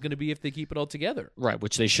Cleveland's going to be if they keep it all together. Right,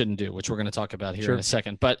 which they shouldn't do, which we're going to talk about here in a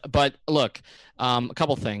second. But look, a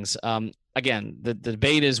couple things. Again, the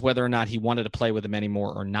debate is whether or not he wanted to play with him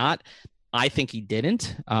anymore or not. I think he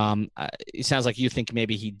didn't. It sounds like you think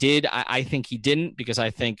maybe he did. I think he didn't because I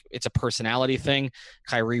think it's a personality thing.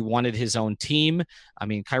 Kyrie wanted his own team. I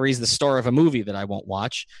mean, Kyrie's the star of a movie that I won't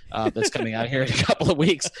watch that's coming out here in a couple of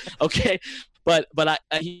weeks. Okay.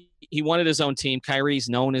 He wanted his own team. Kyrie's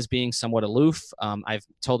known as being somewhat aloof. I've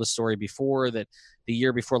told a story before that the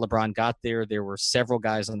year before LeBron got there were several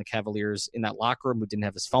guys on the Cavaliers in that locker room who didn't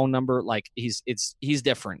have his phone number. Like he's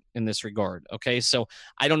different in this regard. Okay. So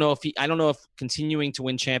I don't know if continuing to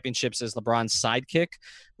win championships as LeBron's sidekick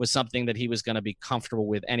was something that he was going to be comfortable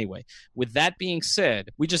with anyway. With that being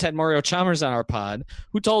said, we just had Mario Chalmers on our pod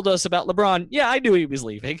who told us about LeBron. Yeah, I knew he was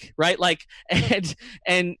leaving, right? Like, and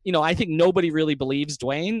I think nobody really believes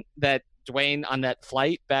Dwayne on that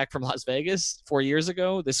flight back from Las Vegas 4 years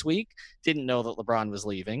ago this week didn't know that LeBron was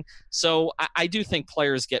leaving. So I do think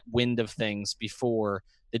players get wind of things before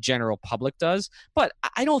the general public does. But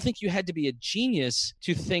I don't think you had to be a genius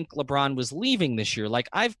to think LeBron was leaving this year. Like,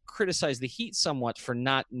 I've criticized the Heat somewhat for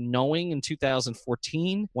not knowing in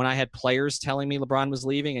 2014 when I had players telling me LeBron was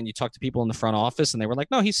leaving, and you talk to people in the front office and they were like,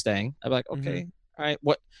 no, he's staying. I'm like, okay, all right.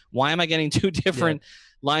 Why am I getting two different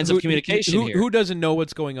lines of communication here? Who doesn't know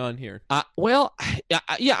what's going on here? I'm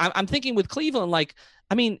thinking with Cleveland, like,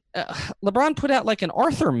 I mean, LeBron put out like an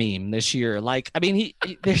Arthur meme this year. Like, I mean,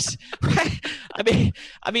 there's, right?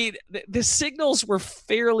 I mean, the signals were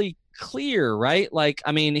fairly clear, right? Like,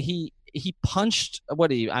 I mean, he punched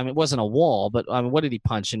it wasn't a wall, but what did he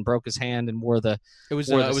punch and broke his hand and wore the? It was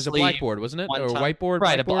a blackboard, wasn't it? Or a whiteboard?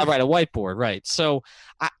 Right, a whiteboard, right? So,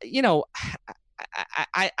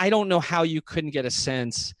 I don't know how you couldn't get a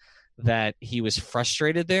sense that he was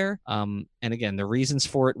frustrated there. And again, the reasons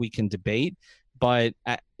for it we can debate, but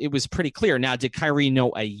it was pretty clear. Now, did Kyrie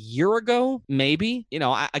know a year ago? Maybe.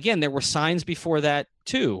 Again, there were signs before that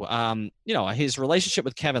too. His relationship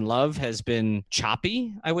with Kevin Love has been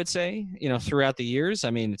choppy, I would say, throughout the years. I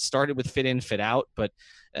mean, it started with fit in, fit out, but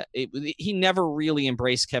he never really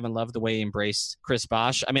embraced Kevin Love the way he embraced Chris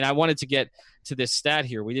Bosh. I mean, I wanted to get to this stat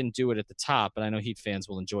here. We didn't do it at the top, but I know Heat fans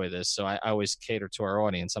will enjoy this. So I always cater to our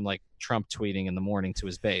audience. I'm like Trump tweeting in the morning to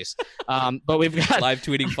his base. But we've got live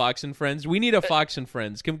tweeting Fox and Friends. We need a Fox and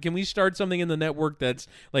Friends. Can we start something in the network that's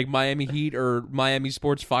like Miami Heat or Miami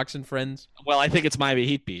Sports Fox and Friends? Well, I think it's Miami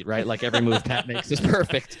Heat beat, right? Like every move Pat makes is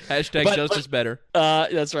perfect. Hashtag justice better.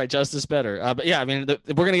 That's right. Justice better. But yeah, I mean,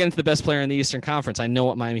 we're going to get into the best player in the Eastern Conference. I know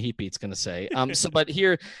what Miami Heat beat's going to say. But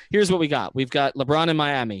here's what we got. We've got LeBron in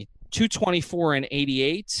Miami, 224 and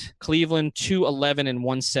 88. Cleveland, 211 and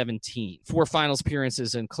 117. 4 finals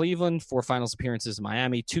appearances in Cleveland, 4 finals appearances in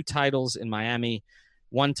Miami, 2 titles in Miami,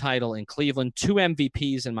 1 title in Cleveland, 2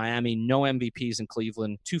 MVPs in Miami, no MVPs in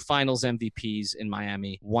Cleveland, 2 finals MVPs in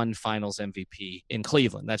Miami, 1 finals MVP in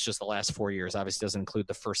Cleveland. That's just the last 4 years. Obviously doesn't include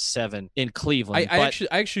the first 7 in Cleveland. I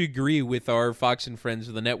actually agree with our Fox and Friends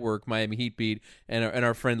of the network, Miami Heat beat, and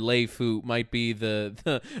our friend Leif, who might be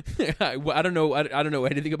the I don't know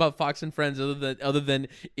anything about Fox and Friends other than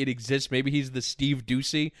it exists. Maybe he's the Steve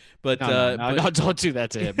Ducey, but no, don't do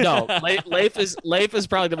that to him. No, Leif is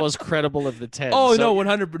probably the most credible of the 10. Oh, so,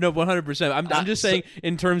 100%. I'm just saying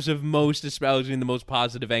in terms of most espousing the most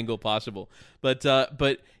positive angle possible. But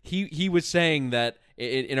he was saying that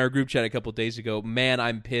in our group chat a couple of days ago, man,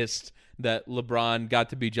 I'm pissed that LeBron got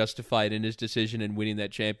to be justified in his decision in winning that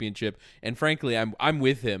championship. And frankly, I'm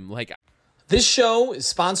with him. Like, this show is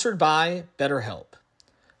sponsored by BetterHelp.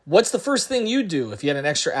 What's the first thing you'd do if you had an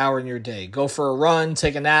extra hour in your day? Go for a run,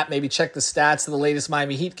 take a nap, maybe check the stats of the latest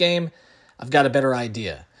Miami Heat game? I've got a better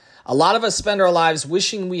idea. A lot of us spend our lives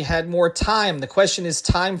wishing we had more time. The question is,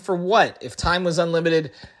 time for what? If time was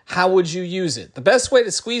unlimited, how would you use it? The best way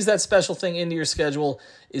to squeeze that special thing into your schedule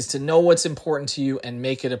is to know what's important to you and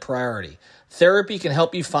make it a priority. Therapy can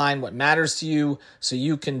help you find what matters to you so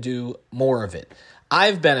you can do more of it.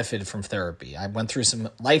 I've benefited from therapy. I went through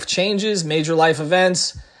some life changes, major life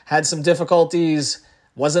events, had some difficulties.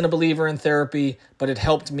 Wasn't a believer in therapy, but it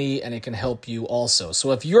helped me and it can help you also.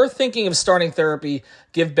 So if you're thinking of starting therapy,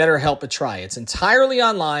 give BetterHelp a try. It's entirely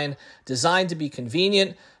online, designed to be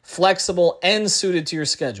convenient, flexible, and suited to your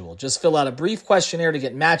schedule. Just fill out a brief questionnaire to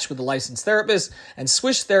get matched with a licensed therapist and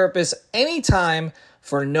switch therapists anytime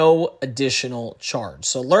for no additional charge.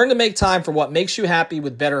 So learn to make time for what makes you happy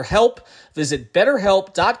with BetterHelp. Visit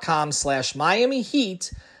BetterHelp.com/Miami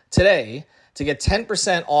Heat today to get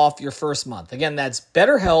 10% off your first month. Again, that's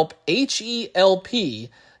BetterHelp,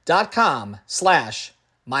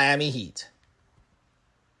 HELP.com/Miami Heat.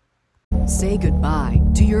 Say goodbye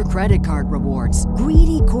to your credit card rewards.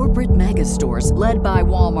 Greedy corporate mega stores, led by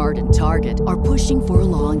Walmart and Target, are pushing for a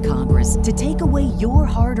law in Congress to take away your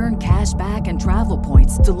hard-earned cash back and travel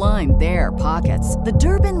points to line their pockets. The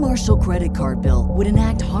Durbin-Marshall credit card bill would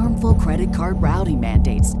enact harmful credit card routing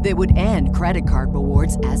mandates that would end credit card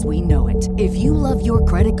rewards as we know it. If you love your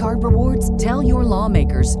credit card rewards, tell your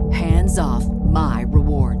lawmakers, hands off my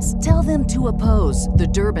rewards. Tell them to oppose the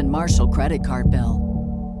Durbin Marshall credit card bill.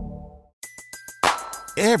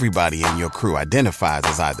 Everybody in your crew identifies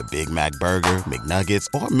as either Big Mac Burger, McNuggets,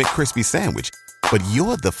 or McCrispy Sandwich. But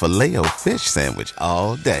you're the Filet-O-Fish Sandwich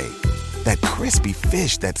all day. That crispy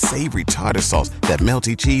fish, that savory tartar sauce, that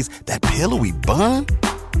melty cheese, that pillowy bun.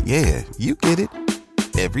 Yeah, you get it.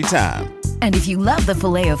 Every time. And if you love the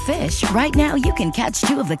Filet-O-Fish, right now you can catch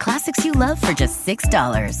two of the classics you love for just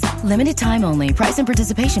 $6. Limited time only. Price and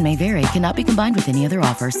participation may vary. Cannot be combined with any other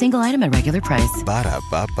offer. Single item at regular price.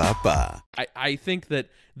 Ba-da-ba-ba-ba. I think that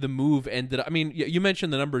the move ended up, I mean, you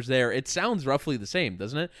mentioned the numbers there. It sounds roughly the same,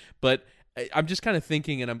 doesn't it? But I'm just kind of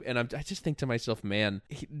thinking, I just think to myself, man,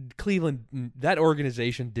 Cleveland, that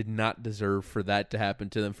organization did not deserve for that to happen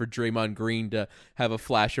to them. For Draymond Green to have a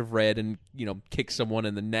flash of red and kick someone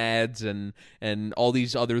in the nads and all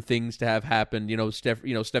these other things to have happened.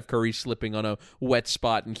 Steph Curry slipping on a wet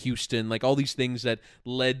spot in Houston, like all these things that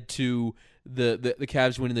led to the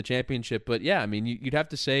Cavs winning the championship. But yeah, I mean, you'd have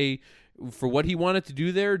to say, for what he wanted to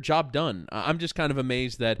do there, job done. I'm just kind of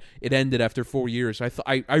amazed that it ended after 4 years.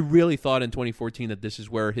 I really thought in 2014 that this is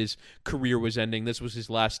where his career was ending. This was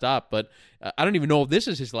his last stop, but I don't even know if this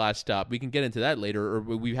is his last stop. We can get into that later, or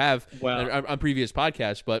we have on previous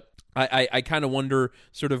podcasts, but I kind of wonder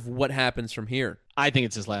sort of what happens from here. I think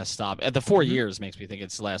it's his last stop. At the 4 years makes me think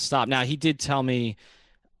it's his last stop. Now, he did tell me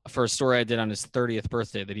for a story I did on his 30th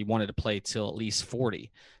birthday that he wanted to play till at least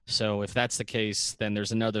 40. So if that's the case, then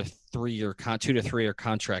there's another 2 to 3 year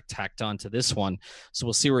contract tacked on to this one. So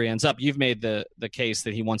we'll see where he ends up. You've made the case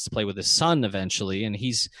that he wants to play with his son eventually, and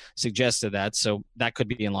he's suggested that. So that could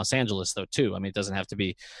be in Los Angeles though too. I mean, it doesn't have to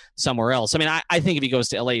be somewhere else. I mean, I think if he goes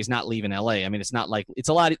to LA, he's not leaving LA. I mean, it's not like it's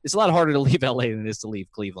a lot harder to leave LA than it is to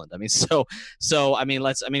leave Cleveland. I mean, so I mean,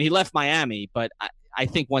 he left Miami, but I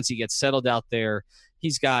think once he gets settled out there,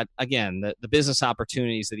 he's got, again, the business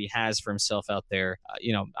opportunities that he has for himself out there.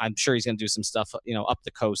 I'm sure he's going to do some stuff, up the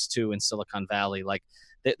coast too in Silicon Valley. Like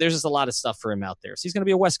there's just a lot of stuff for him out there. So he's going to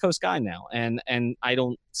be a West Coast guy now. And I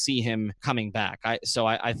don't see him coming back. So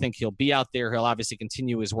I think he'll be out there. He'll obviously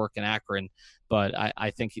continue his work in Akron. But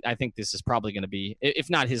I think this is probably going to be, if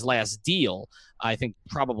not his last deal, I think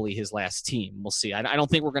probably his last team. We'll see. I don't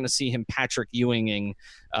think we're going to see him Patrick Ewinging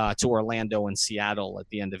to Orlando and Seattle at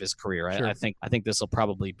the end of his career. Sure. I think this will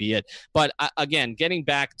probably be it. But again, getting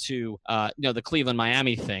back to the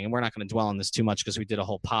Cleveland-Miami thing, and we're not going to dwell on this too much because we did a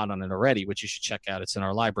whole pod on it already, which you should check out. It's in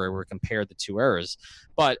our library where we compared the two eras.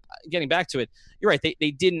 But getting back to it, you're right.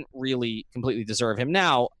 They didn't really completely deserve him.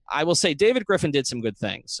 Now, I will say David Griffin did some good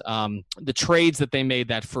things. The trades that they made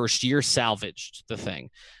that first year salvaged the thing.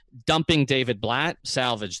 Dumping David Blatt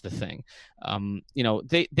salvaged the thing.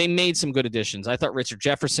 They made some good additions. I thought Richard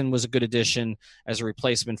Jefferson was a good addition as a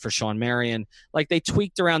replacement for Shawn Marion. Like, they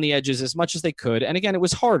tweaked around the edges as much as they could. And again, it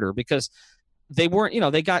was harder because they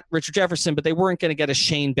weren't, they got Richard Jefferson, but they weren't going to get a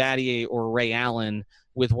Shane Battier or Ray Allen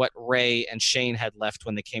with what Ray and Shane had left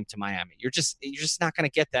when they came to Miami. You're just not going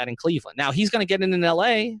to get that in Cleveland. Now, he's going to get it in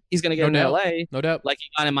LA. He's going to get it in LA. No doubt. Like he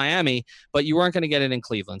got in Miami, but you weren't going to get it in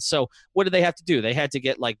Cleveland. So what did they have to do? They had to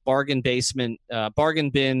get like bargain bin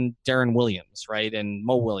Darren Williams, right? And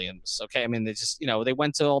Mo Williams. Okay. I mean, they just, they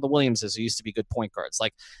went to all the Williamses who used to be good point guards.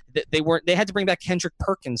 Like they had to bring back Kendrick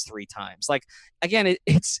Perkins 3 times. Like, again,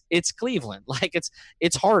 it's Cleveland. Like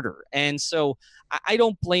it's harder. And so I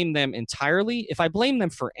don't blame them entirely. If I blame them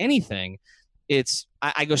for anything,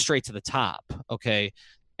 I go straight to the top, okay?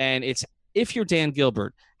 And it's, if you're Dan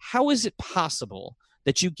Gilbert, how is it possible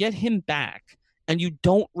that you get him back and you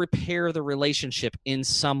don't repair the relationship in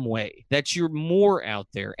some way, that you're more out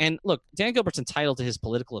there? And look, Dan Gilbert's entitled to his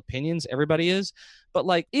political opinions. Everybody is. But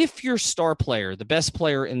like, if your star player, the best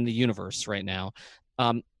player in the universe right now,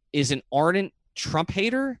 is an ardent Trump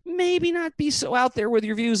hater, maybe not be so out there with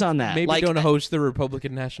your views on that. Maybe don't host the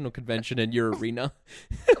Republican National Convention in your arena.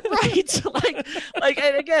 Right. Like,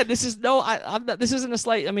 and again, this is I'm not, this isn't a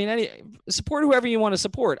slight, I mean, support whoever you want to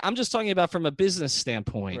support. I'm just talking about from a business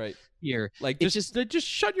standpoint. Right. Here, like, just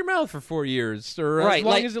shut your mouth for 4 years, or as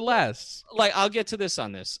long as it lasts. Like, I'll get to this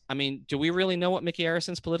on this. I mean, do we really know what Mickey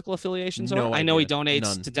Harrison's political affiliations are? No idea. I know he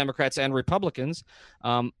donates to Democrats and Republicans,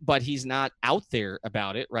 but he's not out there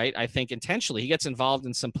about it, right? I think intentionally he gets involved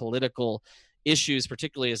in some political issues,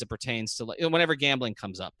 particularly as it pertains to whenever gambling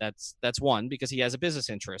comes up. That's one, because he has a business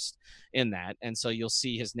interest in that, and so you'll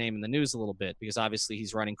see his name in the news a little bit because obviously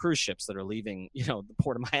he's running cruise ships that are leaving the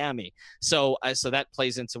port of Miami. So that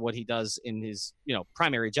plays into what he does in his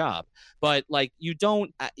primary job. But like,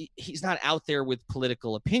 he's not out there with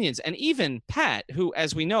political opinions. And even Pat, who,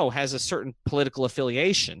 as we know, has a certain political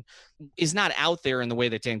affiliation, is not out there in the way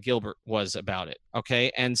that Dan Gilbert was about it.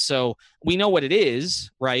 Okay. And so we know what it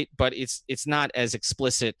is, right? But it's not as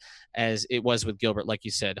explicit as it was with Gilbert, like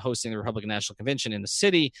you said, hosting the Republican National Convention in the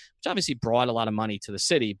city, which obviously brought a lot of money to the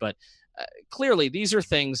city. But clearly, these are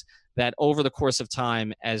things that over the course of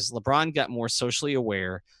time, as LeBron got more socially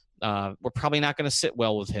aware, we're probably not going to sit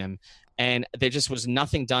well with him. And there just was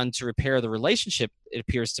nothing done to repair the relationship, it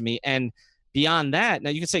appears to me. And beyond that, now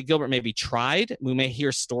you can say Gilbert maybe tried. We may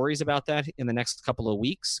hear stories about that in the next couple of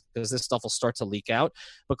weeks because this stuff will start to leak out.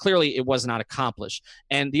 But clearly it was not accomplished.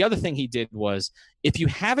 And the other thing he did was, if you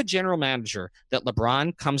have a general manager that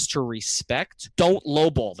LeBron comes to respect, don't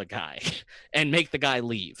lowball the guy and make the guy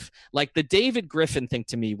leave. Like the David Griffin thing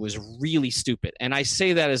to me was really stupid. And I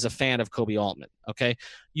say that as a fan of Kobe Altman. Okay.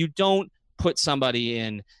 You don't put somebody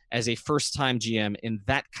in as a first-time GM in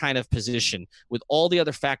that kind of position with all the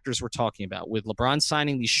other factors we're talking about, with LeBron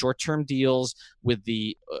signing these short-term deals, with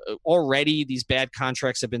the already these bad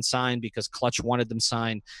contracts have been signed because Clutch wanted them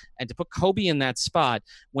signed, and to put Kobe in that spot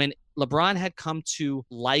when LeBron had come to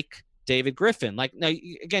like David Griffin. Like, now,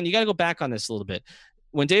 again, you got to go back on this a little bit.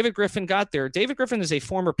 When David Griffin got there, David Griffin is a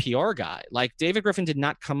former PR guy. Like, David Griffin did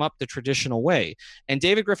not come up the traditional way. And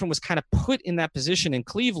David Griffin was kind of put in that position in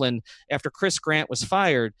Cleveland after Chris Grant was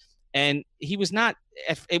fired. And he was not,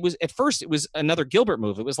 at first it was another Gilbert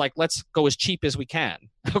move. It was like, let's go as cheap as we can.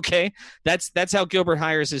 Okay. That's how Gilbert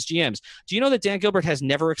hires his GMs. Do you know that Dan Gilbert has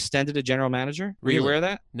never extended a general manager? Were you aware of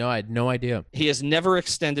that? No, I had no idea. He has never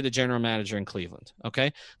extended a general manager in Cleveland.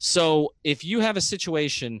 Okay. So if you have a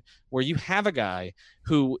situation where you have a guy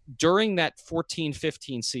who during that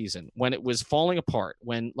 14-15 season, when it was falling apart,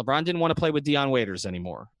 when LeBron didn't want to play with Deion Waiters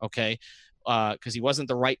anymore. Okay. Because he wasn't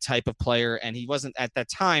the right type of player, and he wasn't at that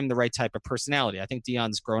time the right type of personality. I think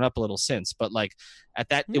Deion's grown up a little since, but like at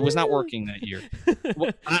that, it was not working that year.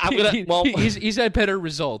 He's had better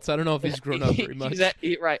results. I don't know if he's grown up very much.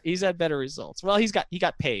 He's had better results. Well, he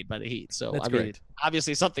got paid by the Heat, so that's great.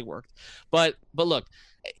 Obviously something worked. But look,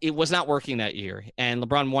 it was not working that year, and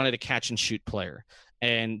LeBron wanted a catch and shoot player,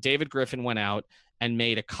 and David Griffin went out and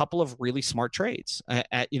made a couple of really smart trades,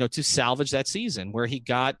 to salvage that season, where he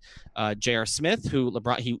got J.R. Smith, who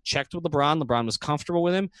he checked with LeBron. LeBron was comfortable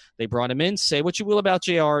with him. They brought him in. Say what you will about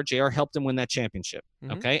J.R. J.R. helped him win that championship.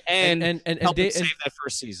 Mm-hmm. Okay, and helped him save that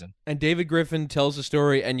first season. And David Griffin tells a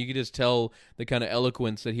story, and you can just tell the kind of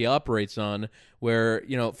eloquence that he operates on. Where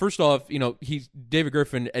first off, David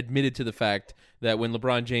Griffin admitted to the fact that when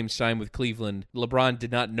LeBron James signed with Cleveland, LeBron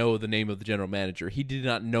did not know the name of the general manager. He did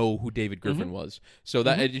not know who David Griffin was. So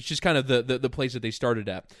that it's just kind of the place that they started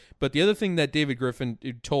at. But the other thing that David Griffin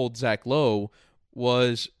told Zach Lowe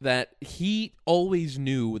was that he always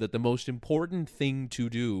knew that the most important thing to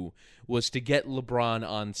do was to get LeBron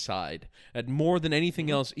on side. And more than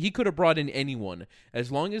anything else, he could have brought in anyone.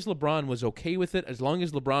 As long as LeBron was okay with it, as long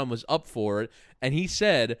as LeBron was up for it, and he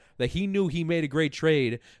said that he knew he made a great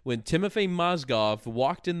trade when Timofey Mozgov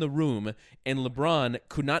walked in the room and LeBron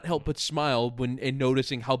could not help but smile in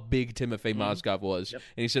noticing how big Timofey Mozgov was. Yep.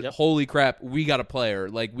 And he said, holy crap, we got a player.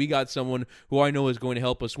 Like, we got someone who I know is going to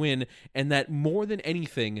help us win. And that more than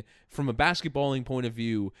anything, from a basketballing point of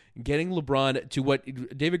view, getting LeBron to what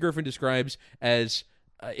David Griffin describes as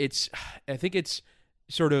I think it's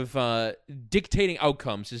sort of dictating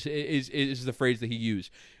outcomes is the phrase that he used.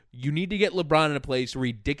 You need to get LeBron in a place where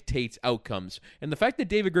he dictates outcomes. And the fact that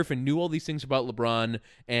David Griffin knew all these things about LeBron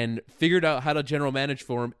and figured out how to general manage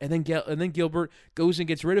for him, and then Gilbert goes and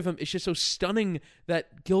gets rid of him, it's just so stunning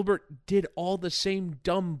that Gilbert did all the same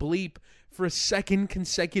dumb bleep for a second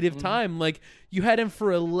consecutive time. Like, you had him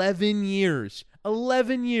for 11 years.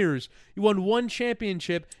 11 years. You won one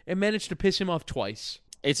championship and managed to piss him off twice.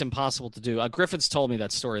 It's impossible to do. Griffiths told me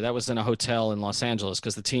that story. That was in a hotel in Los Angeles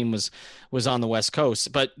because the team was on the West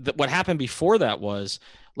Coast. But what happened before that was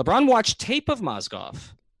LeBron watched tape of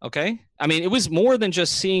Mozgov. Okay? I mean, it was more than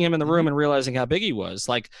just seeing him in the room and realizing how big he was.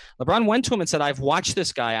 Like, LeBron went to him and said, I've watched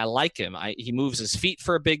this guy. I like him. He moves his feet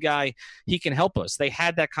for a big guy. He can help us. They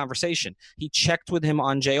had that conversation. He checked with him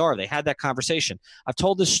on JR. They had that conversation. I've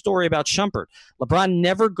told this story about Shumpert. LeBron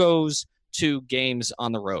never goes to games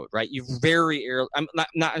on the road, right? You very early,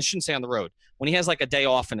 I shouldn't say on the road, when he has like a day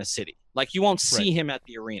off in a city. Like, you won't see him at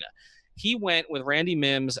the arena. He went with Randy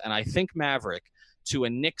Mims and I think Maverick to a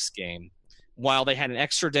Knicks game while they had an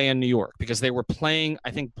extra day in New York because they were playing,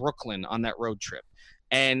 I think, Brooklyn on that road trip.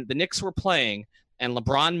 And the Knicks were playing, and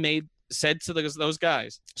LeBron said to those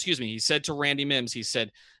guys, he said to Randy Mims, he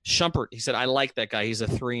said, Shumpert, he said, I like that guy. He's a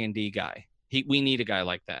 3-and-D guy. We need a guy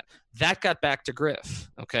like that. That got back to Griff,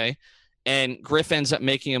 okay? And Griff ends up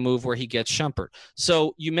making a move where he gets Shumpert.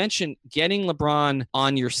 So you mentioned getting LeBron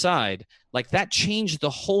on your side. like that changed the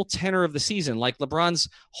whole tenor of the season. Like LeBron's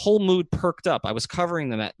whole mood perked up. I was covering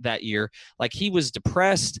them that year. Like he was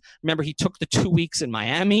depressed. Remember, he took the 2 weeks in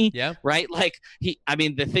Miami, right? Like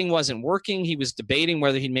the thing wasn't working. He was debating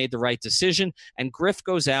whether he'd made the right decision. And Griff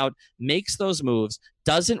goes out, makes those moves,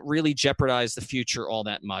 doesn't really jeopardize the future all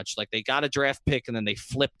that much. Like they got a draft pick and then they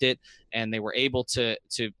flipped it and they were able to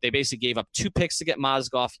they basically gave up 2 picks to get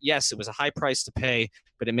Mozgov. Yes, it was a high price to pay,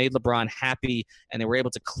 but it made LeBron happy and they were able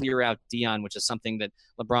to clear out Dion, which is something that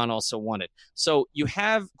LeBron also wanted. So you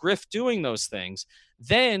have Griff doing those things.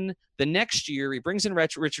 Then the next year, he brings in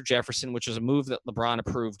Richard Jefferson, which was a move that LeBron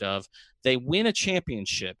approved of. They win a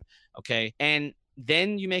championship, okay? And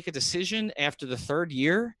then you make a decision after the third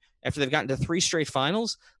year, after they've gotten to 3 straight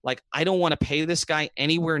finals, like, I don't want to pay this guy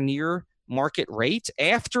anywhere near market rate.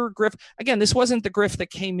 After Griff, again, this wasn't the Griff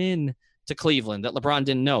that came in to Cleveland that LeBron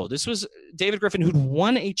didn't know. This was David Griffin, who'd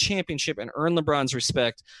won a championship and earned LeBron's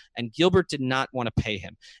respect, and Gilbert did not want to pay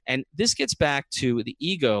him. And this gets back to the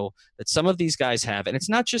ego that some of these guys have, and it's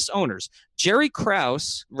not just owners. Jerry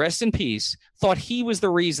Krause, rest in peace, thought he was the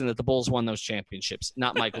reason that the Bulls won those championships,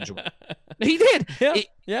 not Michael Jordan. He did.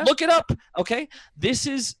 Yeah. Look it up, okay? This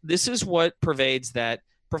is what pervades that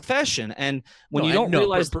profession, and when you don't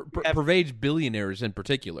realize pervades billionaires in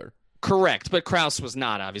particular. Correct, but Krause was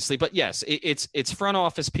not, obviously. But yes, it's front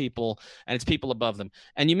office people and it's people above them.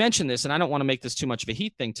 And you mentioned this, and I don't want to make this too much of a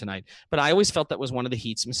Heat thing tonight, but I always felt that was one of the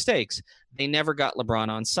Heat's mistakes. They never got LeBron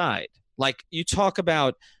on side. Like, you talk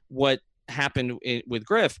about what happened with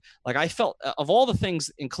Griff. Like, I felt of all the things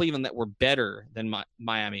in Cleveland that were better than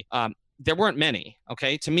Miami, there weren't many,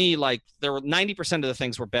 okay? To me, like, there were 90% of the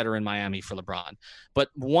things were better in Miami for LeBron. But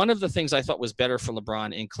one of the things I thought was better for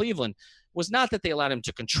LeBron in Cleveland was not that they allowed him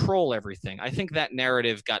to control everything. I think that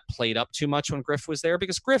narrative got played up too much when Griff was there,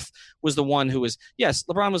 because Griff was the one who was, yes,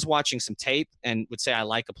 LeBron was watching some tape and would say, I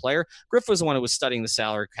like a player. Griff was the one who was studying the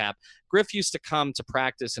salary cap. Griff used to come to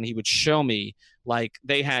practice and he would show me, like,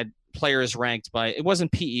 they had players ranked by, it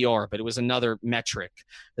wasn't PER, but it was another metric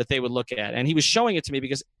that they would look at. And he was showing it to me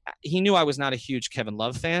because he knew I was not a huge Kevin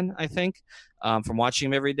Love fan, I think, from watching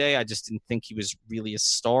him every day. I just didn't think he was really a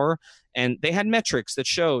star. And they had metrics that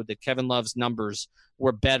showed that Kevin Love's numbers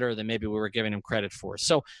were better than maybe we were giving him credit for.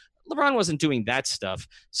 So LeBron wasn't doing that stuff.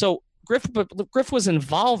 So Griff was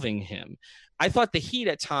involving him. I thought the Heat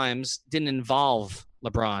at times didn't involve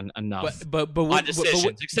LeBron enough on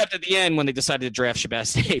decisions, except at the end when they decided to draft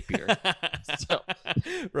Shabazz Napier.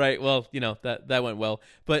 Right. Well, that went well,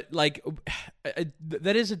 but like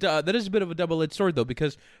that is a bit of a double-edged sword though,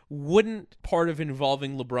 because wouldn't part of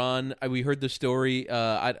involving LeBron? We heard the story.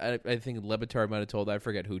 I think Le Batard might have told. I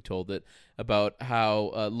forget who told it, about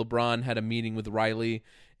how LeBron had a meeting with Riley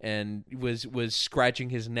and was scratching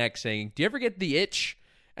his neck, saying, "Do you ever get the itch?"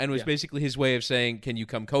 And was basically his way of saying, "Can you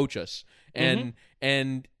come coach us?" And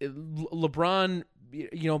LeBron,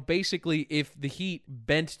 basically, if the Heat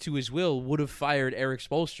bent to his will, would have fired Eric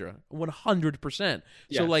Spoelstra 100%.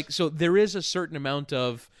 Yes. So there is a certain amount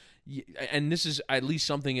of, and this is at least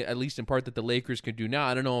something, at least in part, that the Lakers can do now.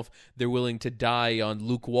 I don't know if they're willing to die on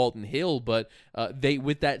Luke Walton Hill, but they,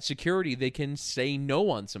 with that security, they can say no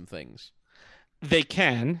on some things. They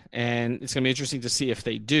can, and it's going to be interesting to see if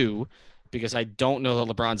they do, because I don't know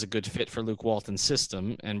that LeBron's a good fit for Luke Walton's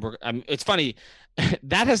system. And it's funny,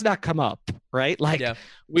 that has not come up, right? Like,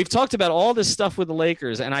 we've talked about all this stuff with the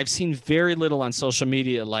Lakers, and I've seen very little on social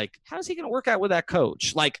media, like, how's he going to work out with that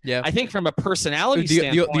coach? Like, I think from a personality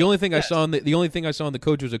standpoint, the only thing I saw on the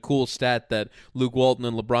coach was a cool stat that Luke Walton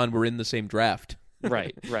and LeBron were in the same draft.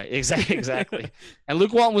 Right, exactly. And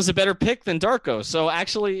Luke Walton was a better pick than Darko, so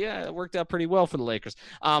actually, it worked out pretty well for the Lakers.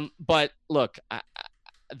 But look,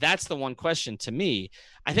 that's the one question to me.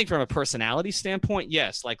 I think from a personality standpoint,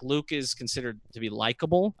 yes, like Luke is considered to be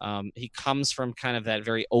likable. He comes from kind of that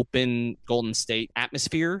very open Golden State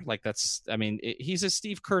atmosphere. Like he's a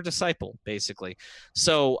Steve Kerr disciple, basically.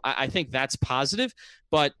 So I think that's positive.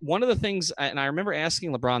 But one of the things, and I remember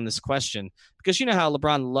asking LeBron this question, because you know how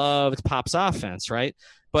LeBron loved Pop's offense, right?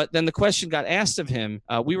 But then the question got asked of him.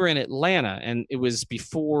 We were in Atlanta, and it was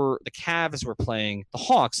before the Cavs were playing the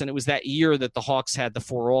Hawks, and it was that year that the Hawks had the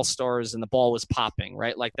 4 All-Stars and the ball was popping,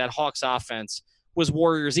 right? Like that Hawks offense was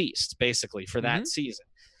Warriors East, basically, for that season.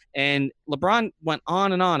 And LeBron went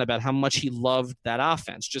on and on about how much he loved that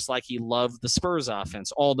offense, just like he loved the Spurs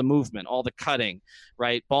offense, all the movement, all the cutting,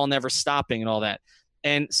 right? Ball never stopping and all that.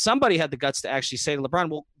 And somebody had the guts to actually say to LeBron,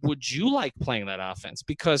 well, would you like playing that offense?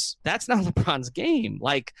 Because that's not LeBron's game.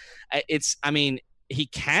 Like, he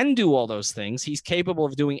can do all those things. He's capable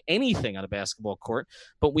of doing anything on a basketball court.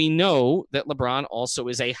 But we know that LeBron also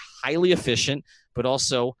is a highly efficient, but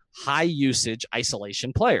also high usage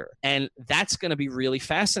isolation player. And that's going to be really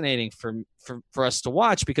fascinating for us to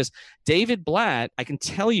watch, because David Blatt, I can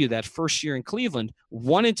tell you that first year in Cleveland,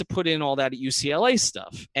 wanted to put in all that UCLA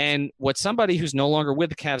stuff. And what somebody who's no longer with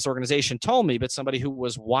the Cavs organization told me, but somebody who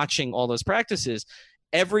was watching all those practices,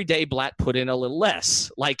 every day Blatt put in a little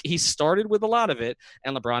less. Like, he started with a lot of it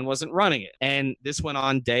and LeBron wasn't running it. And this went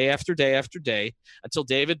on day after day after day until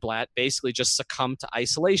David Blatt basically just succumbed to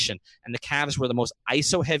isolation. And the Cavs were the most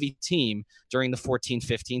ISO-heavy team during the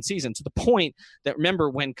 14-15 season, to the point that, remember,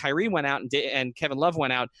 when Kyrie went out and Kevin Love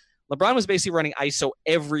went out, LeBron was basically running ISO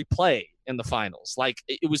every play in the finals. Like,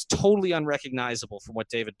 it was totally unrecognizable from what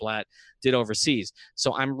David Blatt did overseas.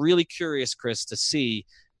 So I'm really curious, Chris, to see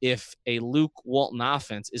if a Luke Walton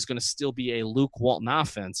offense is going to still be a Luke Walton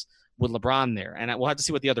offense with LeBron there. And we'll have to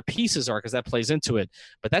see what the other pieces are, because that plays into it.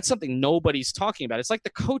 But that's something nobody's talking about. It's like the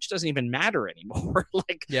coach doesn't even matter anymore.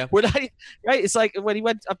 Like, yeah, right? It's like when he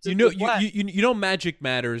went up to you know, magic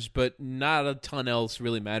matters, but not a ton else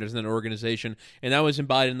really matters in an organization. And that was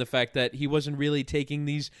embodied in the fact that he wasn't really taking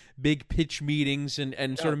these big pitch meetings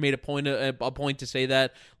and sort of made a point to say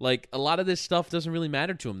that, like, a lot of this stuff doesn't really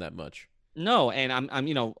matter to him that much. No, and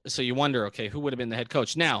I'm so you wonder, okay, who would have been the head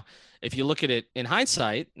coach? Now, if you look at it in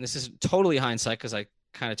hindsight, and this is totally hindsight because I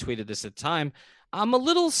kind of tweeted this at the time, I'm a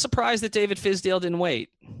little surprised that David Fizdale didn't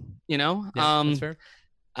wait. That's fair.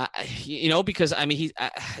 Because he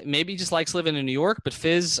maybe just likes living in New York, but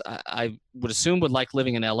Fizz, I would assume, would like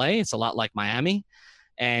living in LA. It's a lot like Miami,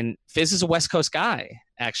 and Fizz is a West Coast guy,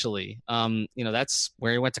 actually. That's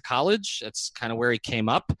where he went to college. That's kind of where he came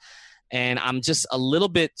up. And I'm just a little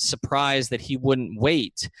bit surprised that he wouldn't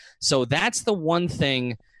wait. So that's the one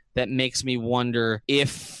thing that makes me wonder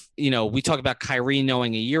if, we talk about Kyrie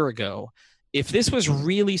knowing a year ago, if this was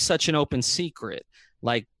really such an open secret,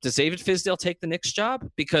 like, does David Fizdale take the Knicks job?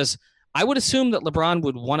 Because I would assume that LeBron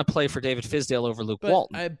would want to play for David Fizdale over Luke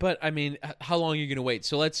Walton. But how long are you going to wait?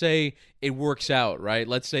 So let's say it works out, right?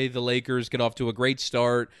 Let's say the Lakers get off to a great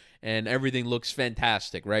start and everything looks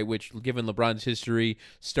fantastic, right? Which, given LeBron's history,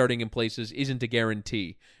 starting in places isn't a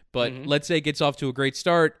guarantee. But let's say it gets off to a great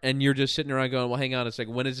start, and you're just sitting around going, well, hang on a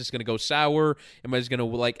second, when is this going to go sour? Am I just going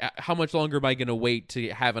to, how much longer am I going to wait to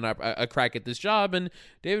have a crack at this job? And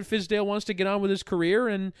David Fizdale wants to get on with his career,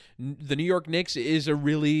 and the New York Knicks is a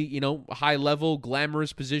really, high-level,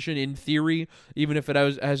 glamorous position in theory, even if it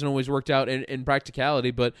hasn't always worked out in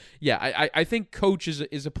practicality. But, yeah, I think coach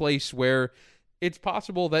is a place where it's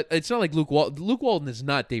possible that it's not like Luke Walton. Luke Walton is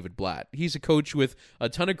not David Blatt. He's a coach with a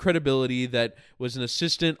ton of credibility that was an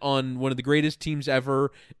assistant on one of the greatest teams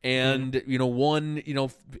ever and, won,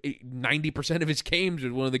 90% of his games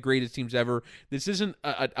with one of the greatest teams ever. This isn't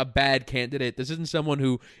a bad candidate. This isn't someone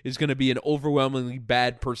who is going to be an overwhelmingly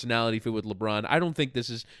bad personality fit with LeBron. I don't think this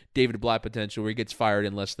is David Blatt potential where he gets fired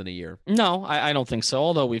in less than a year. No, I don't think so.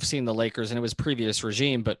 Although we've seen the Lakers and it was previous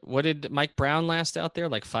regime, but what did Mike Brown last out there?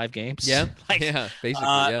 Like 5 games? Yeah. Yeah, basically,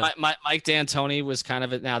 yeah. Mike D'Antoni was kind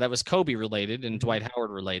of now that was Kobe related and Dwight Howard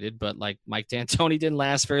related, but like Mike D'Antoni didn't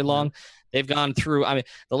last very long. They've gone through.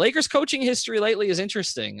 The Lakers coaching history lately is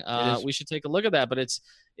interesting. We should take a look at that, but it's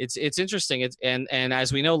interesting. And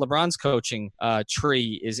as we know, LeBron's coaching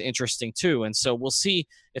tree is interesting too. And so we'll see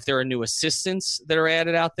if there are new assistants that are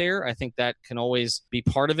added out there. I think that can always be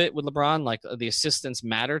part of it with LeBron. Like, the assistants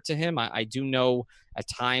matter to him. I do know at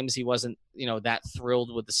times he wasn't, that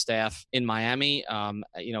thrilled with the staff in Miami.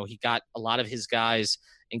 He got a lot of his guys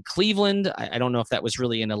in Cleveland. I don't know if that was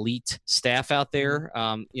really an elite staff out there.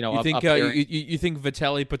 You think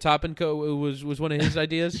Vitaly Potapenko was one of his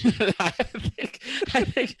ideas?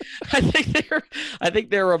 I think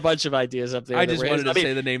there were a bunch of ideas up there. I just wanted to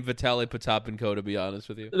say the name Vitaly Potapenko, to be honest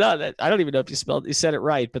with you. No, I don't even know if you said it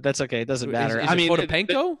right, but that's okay. It doesn't matter. Is it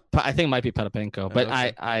Potapenko? I think it might be Potapenko, but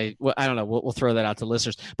okay. I don't know. We'll throw that out to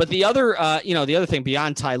listeners. But the other, the other thing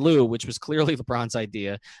beyond Ty Lue, which was clearly LeBron's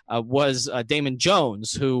idea, was Damon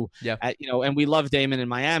Jones, who, and we love Damon in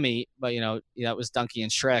Miami, but that was Donkey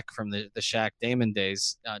and Shrek from the Shaq Damon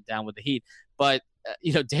days down with the Heat. But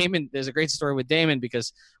Damon, there's a great story with Damon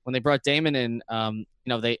because when they brought Damon in,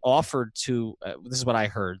 they offered to. This is what I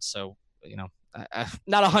heard, so I'm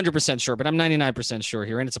not 100% sure, but I'm 99% sure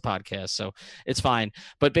here, and it's a podcast, so it's fine.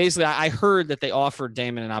 But basically, I heard that they offered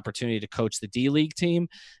Damon an opportunity to coach the D-League team,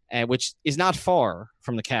 which is not far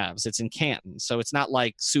from the Cavs. It's in Canton, so it's not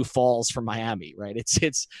like Sioux Falls from Miami, right?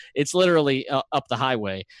 It's literally up the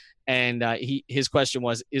highway. And his question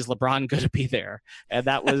was, "Is LeBron going to be there?" And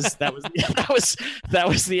that was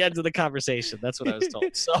the end of the conversation. That's what I was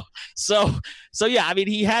told. So yeah, I mean,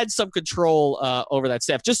 he had some control over that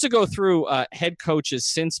staff. Just to go through head coaches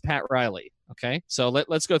since Pat Riley. Okay, so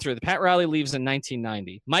let's go through. The Pat Riley leaves in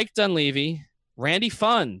 1990. Mike Dunleavy, Randy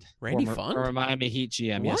Fund, former Miami Heat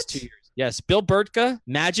GM. What? Yes, 2 years. Yes, Bill Burtka,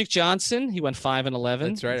 Magic Johnson. He went 5-11.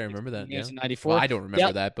 That's right. I remember that. Yeah. 94. Well, I don't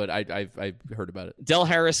remember that, but I've heard about it. Del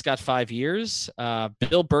Harris got 5 years.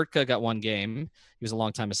 Bill Burtka got 1 game. He was a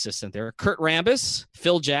longtime assistant there. Kurt Rambis,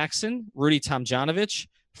 Phil Jackson, Rudy Tomjanovich,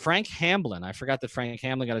 Frank Hamblin. I forgot that Frank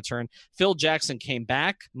Hamblin got a turn. Phil Jackson came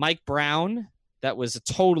back. Mike Brown. That was a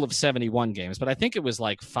total of 71 games, but I think it was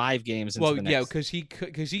like 5 games. Into the next.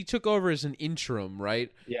 Because he took over as an interim, right?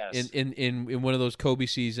 Yes. In one of those Kobe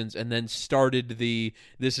seasons, and then started the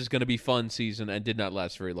 "this is going to be fun" season, and did not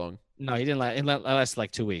last very long. No, he didn't last. It lasted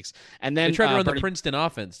like 2 weeks, and then they tried to run the Princeton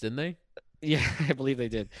offense, didn't they? Yeah, I believe they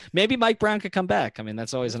did. Maybe Mike Brown could come back. I mean,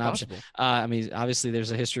 that's always an option. I mean, obviously,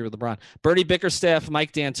 there's a history with LeBron. Bertie Bickerstaff,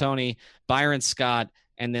 Mike D'Antoni, Byron Scott,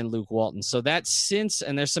 and then Luke Walton. So that's since,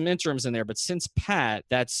 and there's some interims in there, but since Pat,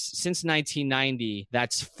 that's since 1990,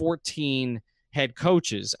 that's 14 head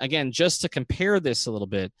coaches. Again, just to compare this a little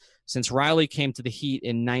bit, since Riley came to the Heat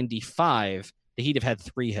in 95, the Heat have had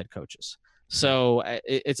 3 head coaches. So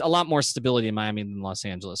it's a lot more stability in Miami than Los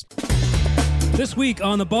Angeles. This week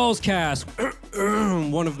on the Balls Cast,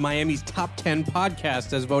 one of Miami's top 10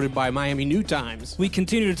 podcasts as voted by Miami New Times. We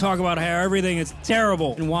continue to talk about how everything is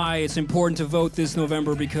terrible and why it's important to vote this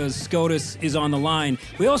November because SCOTUS is on the line.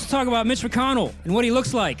 We also talk about Mitch McConnell and what he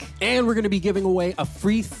looks like. And we're going to be giving away a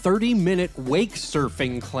free 30-minute wake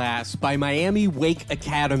surfing class by Miami Wake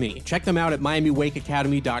Academy. Check them out at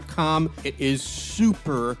MiamiWakeAcademy.com. It is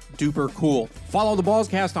super duper cool. Follow the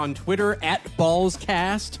Ballscast on Twitter at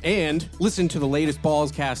Ballscast and listen to the latest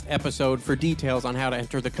Ballscast episode for details on how to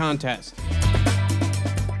enter the contest.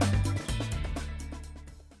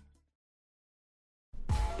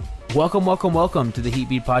 Welcome to the Heat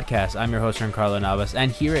Beat Podcast. I'm your host, Giancarlo Navas,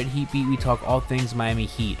 and here at Heat Beat, we talk all things Miami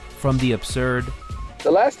Heat, from the absurd.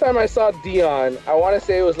 The last time I saw Dion, I want to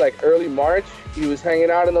say it was like early March. He was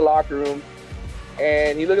hanging out in the locker room,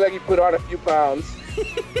 and he looked like he put on a few pounds.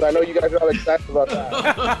 So I know you guys are all excited about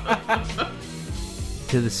that.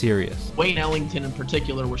 To the serious. Wayne Ellington in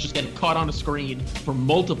particular was just getting caught on a screen for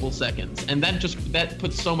multiple seconds, and that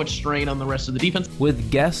puts so much strain on the rest of the defense.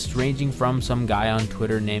 With guests ranging from some guy on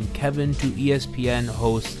Twitter named Kevin to ESPN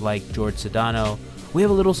hosts like George Sedano, we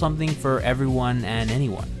have a little something for everyone and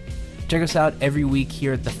anyone. Check us out every week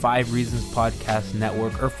here at the 5 Reasons Podcast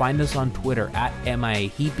Network, or find us on Twitter at MIA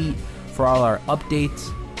Heatbeat for all our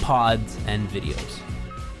updates, pods, and videos.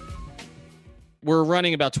 We're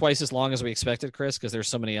running about twice as long as we expected, Chris, because there's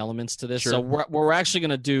so many elements to this. Sure. So what we're actually going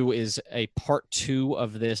to do is a part 2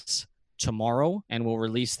 of this tomorrow, and we'll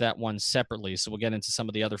release that one separately. So we'll get into some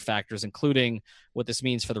of the other factors, including what this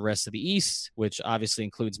means for the rest of the East, which obviously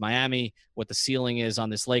includes Miami, what the ceiling is on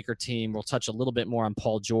this Laker team. We'll touch a little bit more on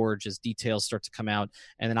Paul George as details start to come out.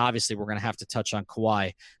 And then obviously we're going to have to touch on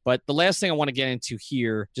Kawhi. But the last thing I want to get into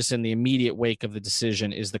here, just in the immediate wake of the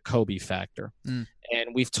decision, is the Kobe factor.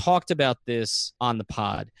 And we've talked about this on the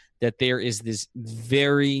pod, that there is this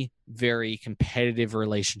very, very competitive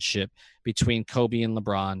relationship between Kobe and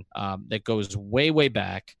LeBron that goes way, way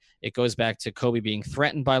back. It goes back to Kobe being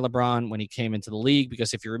threatened by LeBron when he came into the league,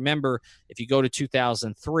 because if you remember, if you go to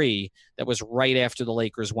 2003, that was right after the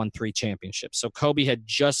Lakers won 3 championships. So Kobe had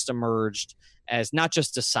just emerged as not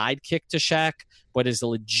just a sidekick to Shaq, but as a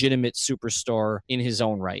legitimate superstar in his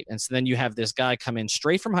own right. And so then you have this guy come in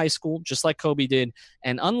straight from high school, just like Kobe did.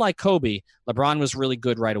 And unlike Kobe, LeBron was really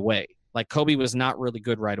good right away. Like Kobe was not really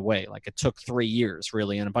good right away. Like it took 3 years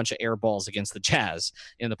really, and a bunch of air balls against the Jazz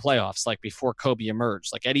in the playoffs, like before Kobe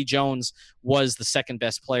emerged. Like Eddie Jones was the second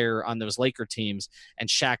best player on those Laker teams, and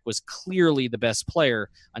Shaq was clearly the best player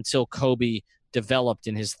until Kobe developed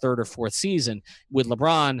in his 3rd or 4th season. With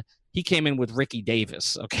LeBron, he came in with Ricky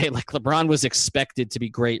Davis, okay? Like LeBron was expected to be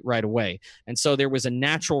great right away. And so there was a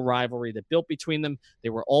natural rivalry that built between them. They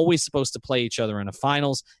were always supposed to play each other in the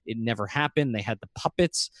finals. It never happened. They had the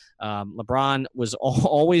puppets. LeBron was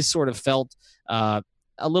always sort of felt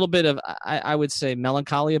a little bit of, I would say,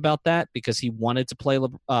 melancholy about that, because he wanted to play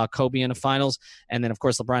Kobe in the finals. And then, of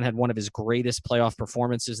course, LeBron had one of his greatest playoff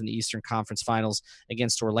performances in the Eastern Conference Finals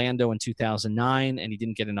against Orlando in 2009, and he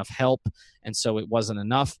didn't get enough help, and so it wasn't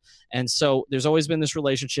enough. And so there's always been this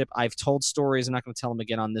relationship. I've told stories. I'm not going to tell them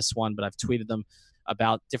again on this one, but I've tweeted them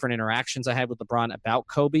about different interactions I had with LeBron about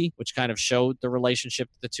Kobe, which kind of showed the relationship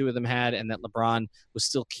the two of them had, and that LeBron was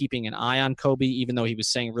still keeping an eye on Kobe, even though he was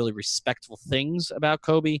saying really respectful things about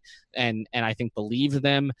Kobe, and I think believed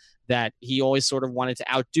them, that he always sort of wanted to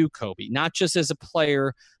outdo Kobe, not just as a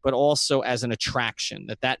player, but also as an attraction,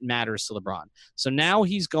 that matters to LeBron. So now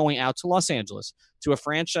he's going out to Los Angeles, to a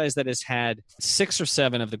franchise that has had 6 or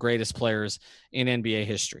 7 of the greatest players in NBA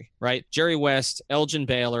history, right? Jerry West, Elgin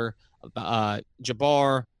Baylor,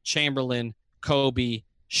 Jabbar, Chamberlain, Kobe,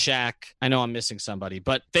 Shaq. I know I'm missing somebody,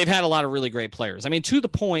 but they've had a lot of really great players. I mean, to the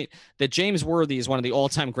point that James Worthy is one of the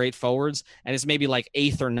all-time great forwards and is maybe like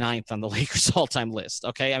 8th or 9th on the Lakers all-time list.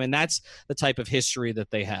 Okay. I mean, that's the type of history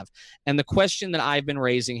that they have. And the question that I've been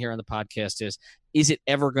raising here on the podcast is it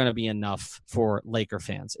ever going to be enough for Laker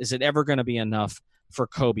fans? Is it ever going to be enough for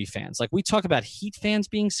Kobe fans? Like, we talk about Heat fans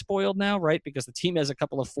being spoiled now, right? Because the team has a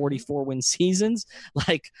couple of 44-win seasons.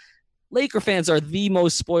 Like, Laker fans are the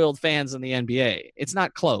most spoiled fans in the NBA. It's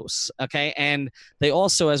not close, okay? And they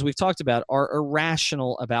also, as we've talked about, are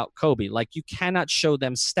irrational about Kobe. Like, you cannot show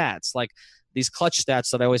them stats, like these clutch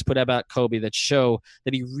stats that I always put about Kobe that show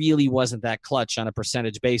that he really wasn't that clutch on a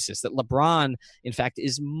percentage basis, that LeBron, in fact,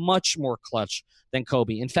 is much more clutch than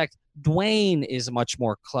Kobe. In fact, Dwayne is much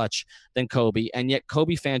more clutch than Kobe, and yet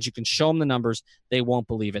Kobe fans, you can show them the numbers, they won't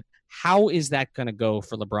believe it. How is that going to go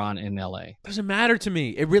for LeBron in LA? Doesn't matter to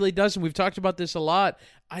me. It really doesn't. We've talked about this a lot.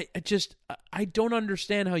 I don't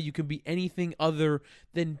understand how you can be anything other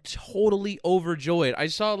than totally overjoyed. I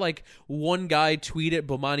saw like one guy tweet at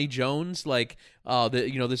Bomani Jones like,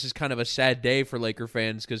 this is kind of a sad day for Laker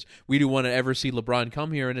fans because we do want to ever see LeBron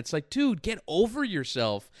come here. And it's like, dude, get over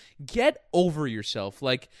yourself. Get over yourself.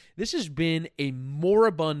 Like, this has been a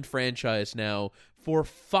moribund franchise now for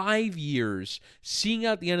 5 years, seeing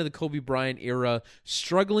out the end of the Kobe Bryant era,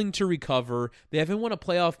 struggling to recover. They haven't won a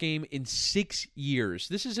playoff game in 6 years.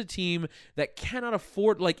 This is a team that cannot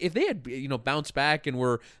afford, like, if they had, bounced back and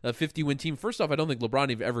were a 50-win team, first off, I don't think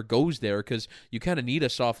LeBron ever goes there because you kind of need a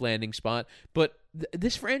soft landing spot, but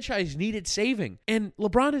this franchise needed saving, and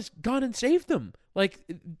LeBron has gone and saved them. Like,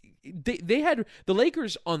 they had, the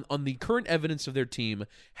Lakers on the current evidence of their team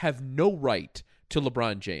have no right to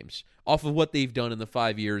LeBron James off of what they've done in the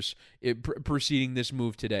 5 years preceding this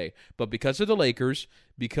move today. But because of the Lakers,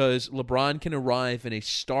 because LeBron can arrive in a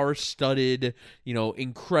star-studded,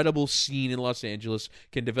 incredible scene in Los Angeles,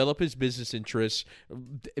 can develop his business interests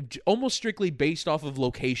almost strictly based off of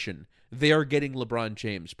location, they are getting LeBron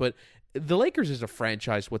James. But the Lakers as a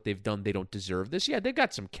franchise, what they've done, they don't deserve this. Yeah, they've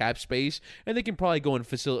got some cap space, and they can probably go and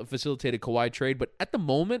facilitate a Kawhi trade, but at the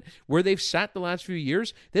moment, where they've sat the last few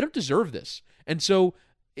years, they don't deserve this. And so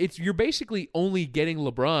you're basically only getting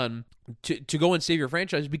LeBron to go and save your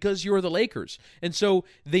franchise because you're the Lakers. And so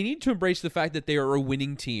they need to embrace the fact that they are a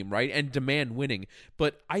winning team, right? And demand winning.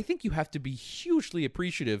 But I think you have to be hugely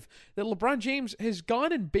appreciative that LeBron James has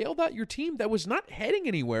gone and bailed out your team that was not heading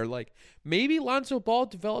anywhere. Like, maybe Lonzo Ball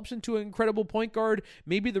develops into an incredible point guard.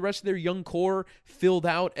 Maybe the rest of their young core filled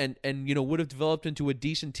out and would have developed into a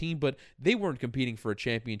decent team, but they weren't competing for a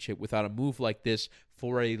championship without a move like this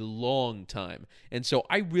for a long time. And so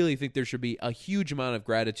I really think there should be a huge amount of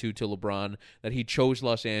gratitude to LeBron that he chose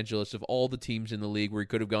Los Angeles of all the teams in the league where he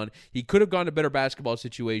could have gone. He could have gone to better basketball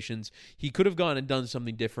situations. He could have gone and done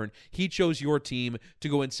something different. He chose your team to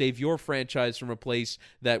go and save your franchise from a place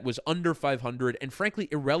that was under 500 and frankly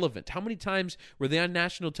irrelevant. How many times were they on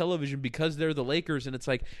national television because they're the Lakers and it's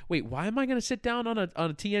like, wait, why am I going to sit down on a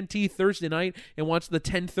TNT Thursday night and watch the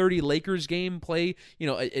 10:30 Lakers game play,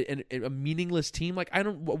 a meaningless team? Like,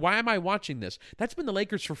 why am I watching this? That's been the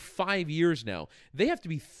Lakers for 5 years now. They have to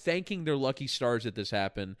be thanking their lucky stars that this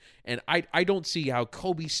happened. And I don't see how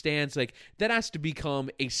Kobe stands. Like, that has to become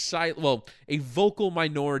a vocal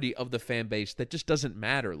minority of the fan base that just doesn't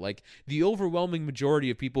matter. Like, the overwhelming majority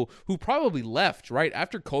of people who probably left, right?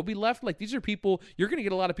 After Kobe left, like, these are people, you're going to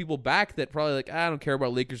get a lot of people back that probably like, I don't care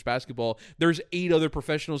about Lakers basketball. There's 8 other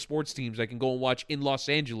professional sports teams I can go and watch in Los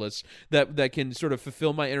Angeles that can sort of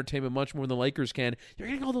fulfill my entertainment much more than the Lakers can. You're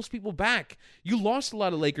getting all those people back. You lost a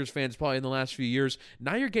lot of Lakers fans probably in the last few years.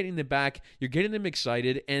 Now you're getting them back. You're getting them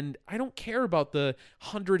excited. And I don't care about the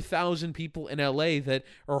 100,000 people in LA that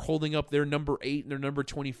are holding up their number 8 and their number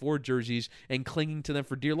 24 jerseys and clinging to them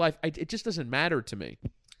for dear life. It just doesn't matter to me.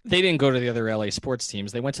 They didn't go to the other LA sports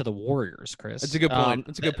teams. They went to the Warriors, Chris. That's a good point.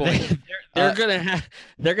 That's a good point. They're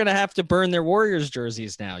gonna have to burn their Warriors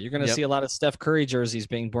jerseys now. You're gonna see a lot of Steph Curry jerseys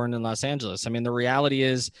being burned in Los Angeles. I mean, the reality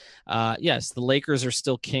is, yes, the Lakers are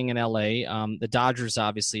still king in LA. The Dodgers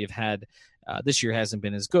obviously have had this year hasn't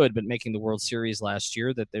been as good, but making the World Series last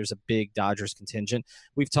year, that there's a big Dodgers contingent.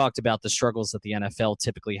 We've talked about the struggles that the NFL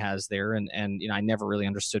typically has there, and I never really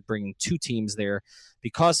understood bringing two teams there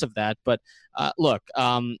because of that. But look,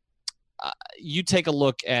 you take a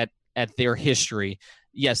look at their history.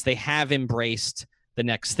 Yes, they have embraced the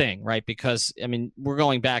next thing, right? Because we're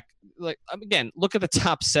going back. Like, again, look at the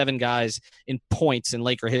top 7 guys in points in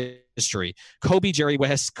Laker history: Kobe, Jerry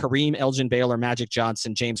West, Kareem, Elgin Baylor, Magic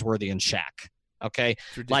Johnson, James Worthy, and Shaq. Okay,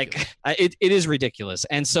 it is ridiculous.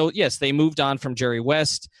 And so, yes, they moved on from Jerry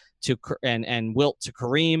West to and Wilt to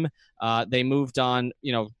Kareem. They moved on,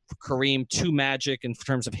 Kareem to Magic in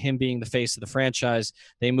terms of him being the face of the franchise.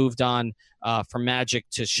 They moved on from Magic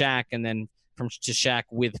to Shaq, and then to Shaq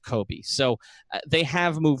with Kobe. So they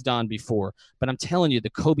have moved on before, but I'm telling you,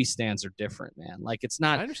 the Kobe stands are different, man. Like, it's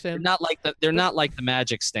not, I understand. They're not like the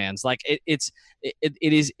Magic stands. Like it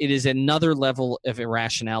is another level of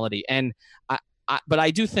irrationality. And but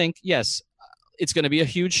I do think, yes, it's going to be a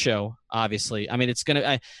huge show. Obviously. It's going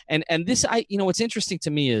to, and this, what's interesting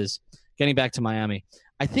to me is, getting back to Miami,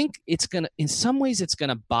 I think in some ways, it's going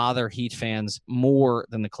to bother Heat fans more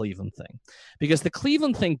than the Cleveland thing, because the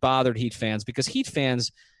Cleveland thing bothered Heat fans because Heat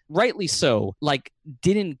fans, rightly so,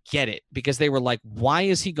 didn't get it, because they were like, why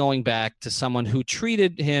is he going back to someone who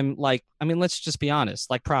treated him like, let's just be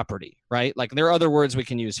honest, like property, right? Like, there are other words we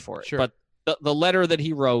can use for it, sure. But the letter that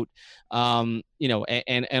he wrote, and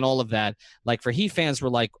all of that, like, for Heat fans were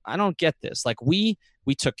like, I don't get this. Like, we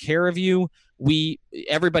took care of you.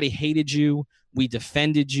 Everybody hated you. We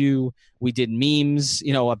defended you. We did memes,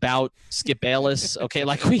 about Skip Bayless. Okay,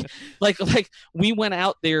 we went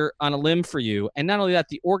out there on a limb for you, and not only that,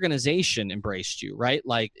 the organization embraced you, right?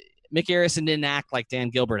 Like, Mick Harrison didn't act like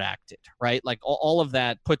Dan Gilbert acted, right? Like, all of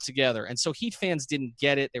that put together, and so Heat fans didn't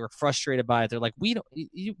get it. They were frustrated by it. They're like, we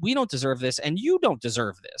don't deserve this, and you don't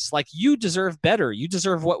deserve this. Like, you deserve better. You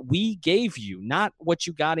deserve what we gave you, not what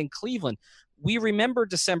you got in Cleveland. We remember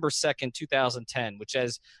December 2nd, 2010, which,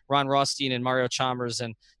 as Ron Rothstein and Mario Chalmers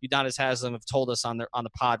and Udonis Haslem have told us on the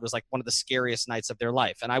pod, was like one of the scariest nights of their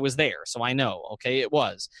life. And I was there, so I know, okay, it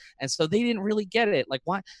was. And so they didn't really get it. Like,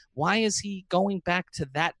 why is he going back to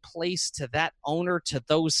that place, to that owner, to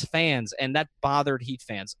those fans? And that bothered Heat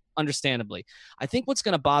fans, understandably. I think what's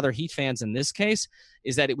going to bother Heat fans in this case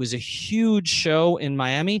is that it was a huge show in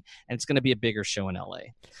Miami, and it's going to be a bigger show in LA,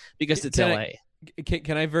 because it's LA.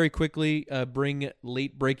 Can I very quickly bring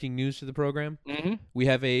late breaking news to the program? Mm-hmm. We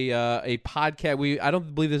have a podcast. I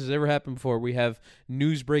don't believe this has ever happened before. We have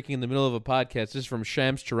news breaking in the middle of a podcast. This is from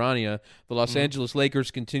Shams Charania. The Los Angeles Lakers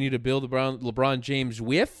continue to build LeBron James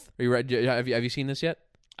with. Are you ready? Have you seen this yet?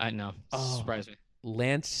 I know. Surprise me.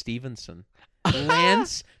 Lance Stevenson.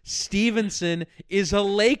 Lance Stevenson is a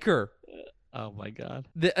Laker. Oh, my God.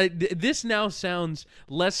 This now sounds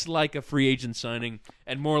less like a free agent signing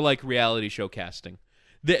and more like reality show casting.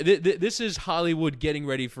 This is Hollywood getting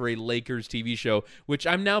ready for a Lakers TV show, which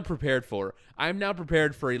I'm now prepared for. I'm now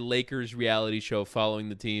prepared for a Lakers reality show following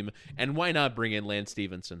the team, and why not bring in Lance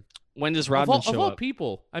Stevenson? When does Rodman show up? Of all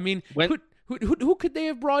people. Who could they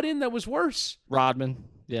have brought in that was worse? Rodman.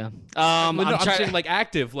 Yeah. I'm saying like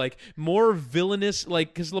active, like more villainous,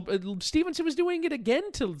 like because Stevenson was doing it again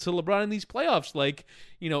to LeBron in these playoffs. Like,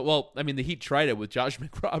 the Heat tried it with Josh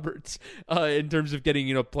McRoberts in terms of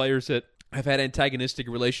getting, players that have had antagonistic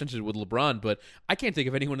relationships with LeBron, but I can't think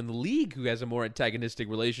of anyone in the league who has a more antagonistic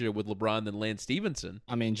relationship with LeBron than Lance Stevenson.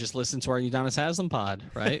 Just listen to our Udonis Haslem pod,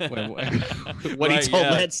 right? What he told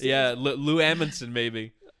Lance. Yeah, Lou Amundsen,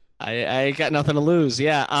 maybe. I got nothing to lose.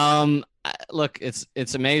 Yeah. Look,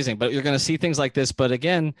 it's amazing, but you're going to see things like this. But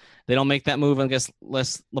again, they don't make that move unless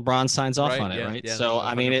LeBron signs off on it, right? Yeah, so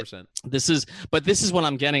 100%. This is what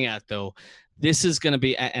I'm getting at, though. This is going to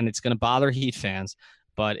be, and it's going to bother Heat fans,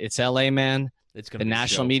 but it's LA, man. The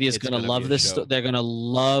national media is going to love this. They're going to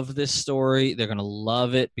love this story. They're going to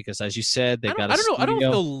love it because, as you said, they've got a studio. I don't know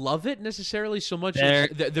if they'll love it necessarily so much. They're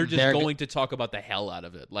just going to talk about the hell out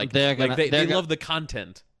of it. Like they love the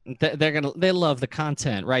content. They love the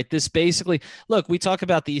content, right? This basically, look, we talk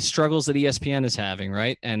about these struggles that ESPN is having,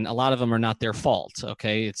 right? And a lot of them are not their fault.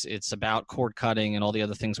 Okay. It's about cord cutting and all the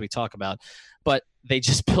other things we talk about, but they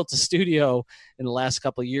just built a studio in the last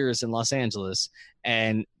couple of years in Los Angeles,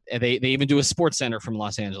 and they even do a sports center from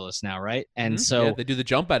Los Angeles now. Right. And so they do the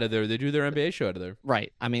jump out of there. They do their NBA show out of there.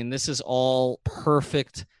 Right. This is all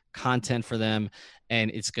perfect content for them. and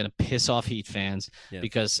it's going to piss off Heat fans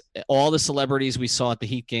because all the celebrities we saw at the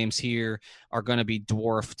Heat games here are going to be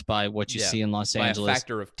dwarfed by what you see in Los Angeles. By a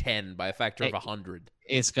factor of 10, by a factor of 100.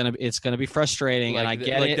 It's gonna be frustrating, and I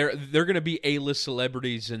get it. They're gonna be A-list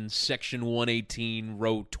celebrities in Section 118,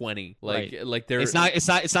 Row 20. It's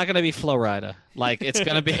not gonna be Flo Rida. Like it's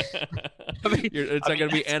gonna be. It's not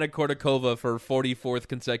gonna be Anna Kournikova for 44th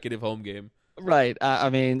consecutive home game. Right.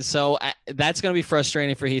 So that's going to be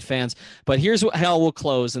frustrating for Heat fans. But here's how we'll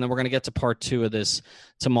close, and then we're going to get to part 2 of this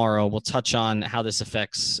tomorrow. We'll touch on how this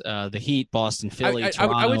affects the Heat, Boston, Philly,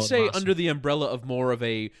 Toronto. I would say Boston. Under the umbrella of more of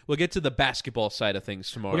a – we'll get to the basketball side of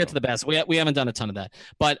things tomorrow. We'll get to the basketball. We haven't done a ton of that.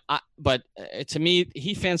 But to me,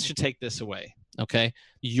 Heat fans should take this away, okay?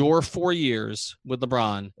 Your 4 years with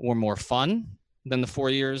LeBron were more fun than the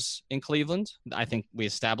 4 years in Cleveland. I think we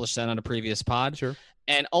established that on a previous pod. Sure.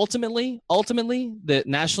 And ultimately, the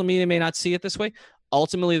national media may not see it this way.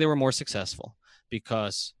 Ultimately, they were more successful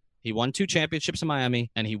because he won 2 championships in Miami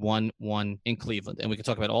and he won 1 in Cleveland. And we can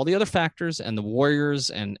talk about all the other factors and the Warriors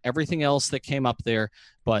and everything else that came up there.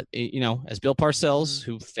 But, as Bill Parcells,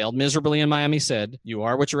 who failed miserably in Miami, said, you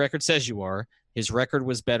are what your record says you are. His record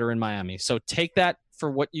was better in Miami. So take that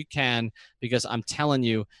for what you can, because I'm telling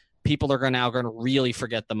you, people are now going to really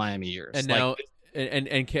forget the Miami years. And now... And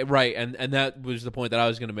that was the point that I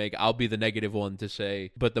was going to make. I'll be the negative one to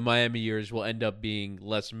say, but the Miami years will end up being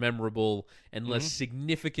less memorable and less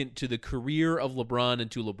significant to the career of LeBron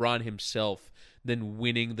and to LeBron himself than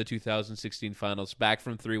winning the 2016 finals back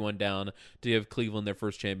from 3-1 down to give Cleveland their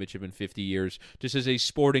first championship in 50 years. Just as a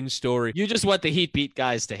sporting story. You just want the Heat beat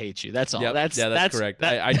guys to hate you. That's all. Yep. That's correct.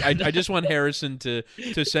 I just want Harrison to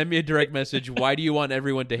send me a direct message. Why do you want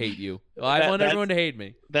everyone to hate you? Well, I want everyone to hate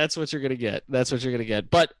me. That's what you're going to get.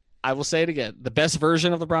 But I will say it again. The best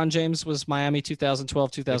version of LeBron James was Miami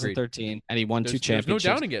 2012, 2013, and he won 2 championships. There's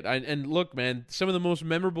no doubting it. And look, man, some of the most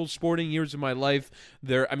memorable sporting years of my life,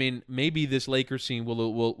 maybe this Lakers scene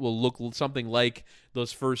will look something like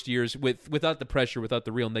those first years without the pressure, without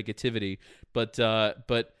the real negativity. But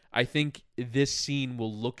I think this scene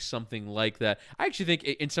will look something like that. I actually think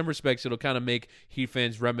in some respects it'll kind of make Heat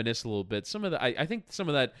fans reminisce a little bit. I think some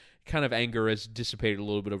of that kind of anger has dissipated a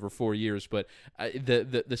little bit over 4 years, but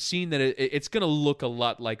the scene that it's going to look a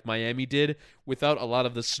lot like Miami did without a lot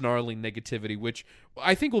of the snarling negativity, which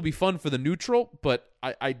I think will be fun for the neutral, but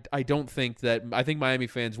I don't think that. I think Miami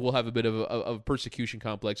fans will have a bit of a persecution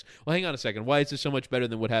complex. Well, hang on a second. Why is this so much better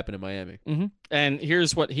than what happened in Miami? Mm-hmm. And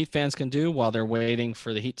here's what Heat fans can do while they're waiting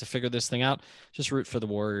for the Heat to figure this thing out. Just root for the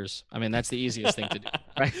Warriors. I mean, that's the easiest thing to do,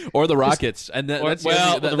 right? Or the Rockets. And the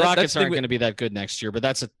Rockets aren't going to be that good next year, but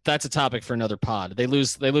that's a topic for another pod. They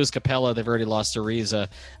lose Capella. They've already lost Ariza.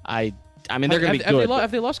 I mean, they're going to be good.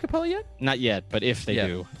 Have they lost Capella yet? Not yet, but if they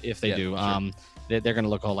do, sure. They're going to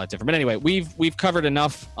look a whole lot different. But anyway, we've covered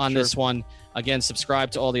enough on this one. Again,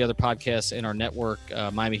 subscribe to all the other podcasts in our network: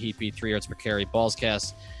 Miami Heat Beat, 3 Yards Per Carry,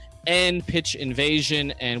 Ballscast, and Pitch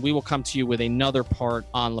Invasion. And we will come to you with another part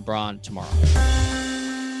on LeBron tomorrow.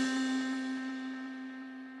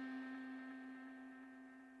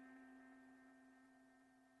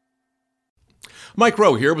 Mike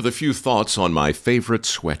Rowe here with a few thoughts on my favorite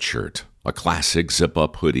sweatshirt. A classic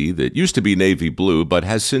zip-up hoodie that used to be navy blue but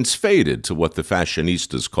has since faded to what the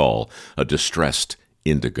fashionistas call a distressed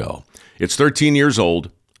indigo. It's 13 years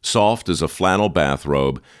old, soft as a flannel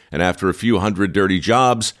bathrobe, and after a few hundred dirty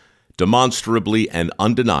jobs, demonstrably and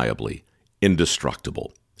undeniably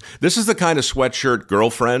indestructible. This is the kind of sweatshirt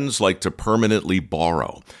girlfriends like to permanently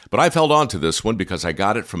borrow. But I've held on to this one because I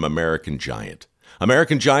got it from American Giant.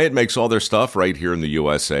 American Giant makes all their stuff right here in the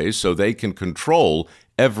USA so they can control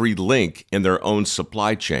every link in their own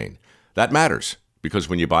supply chain. That matters because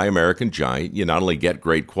when you buy American Giant, you not only get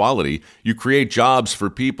great quality, you create jobs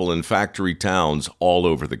for people in factory towns all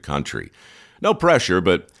over the country. No pressure,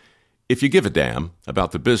 but if you give a damn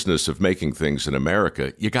about the business of making things in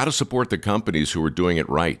America, you got to support the companies who are doing it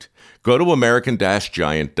right. Go to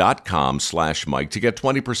american-giant.com/Mike to get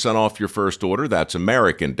 20% off your first order. That's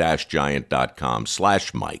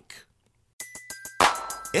american-giant.com/Mike.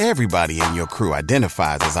 Everybody in your crew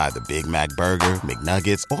identifies as either Big Mac Burger,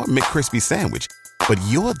 McNuggets, or McCrispy Sandwich. But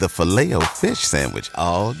you're the Filet-O-Fish Sandwich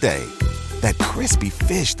all day. That crispy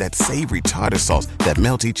fish, that savory tartar sauce, that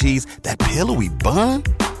melty cheese, that pillowy bun.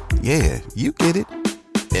 Yeah, you get it.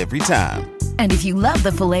 Every time. And if you love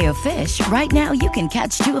the Filet-O-Fish, right now you can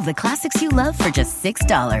catch 2 of the classics you love for just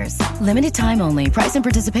 $6. Limited time only. Price and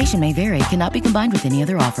participation may vary. Cannot be combined with any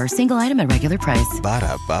other offer. Single item at regular price.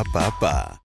 Ba-da-ba-ba-ba.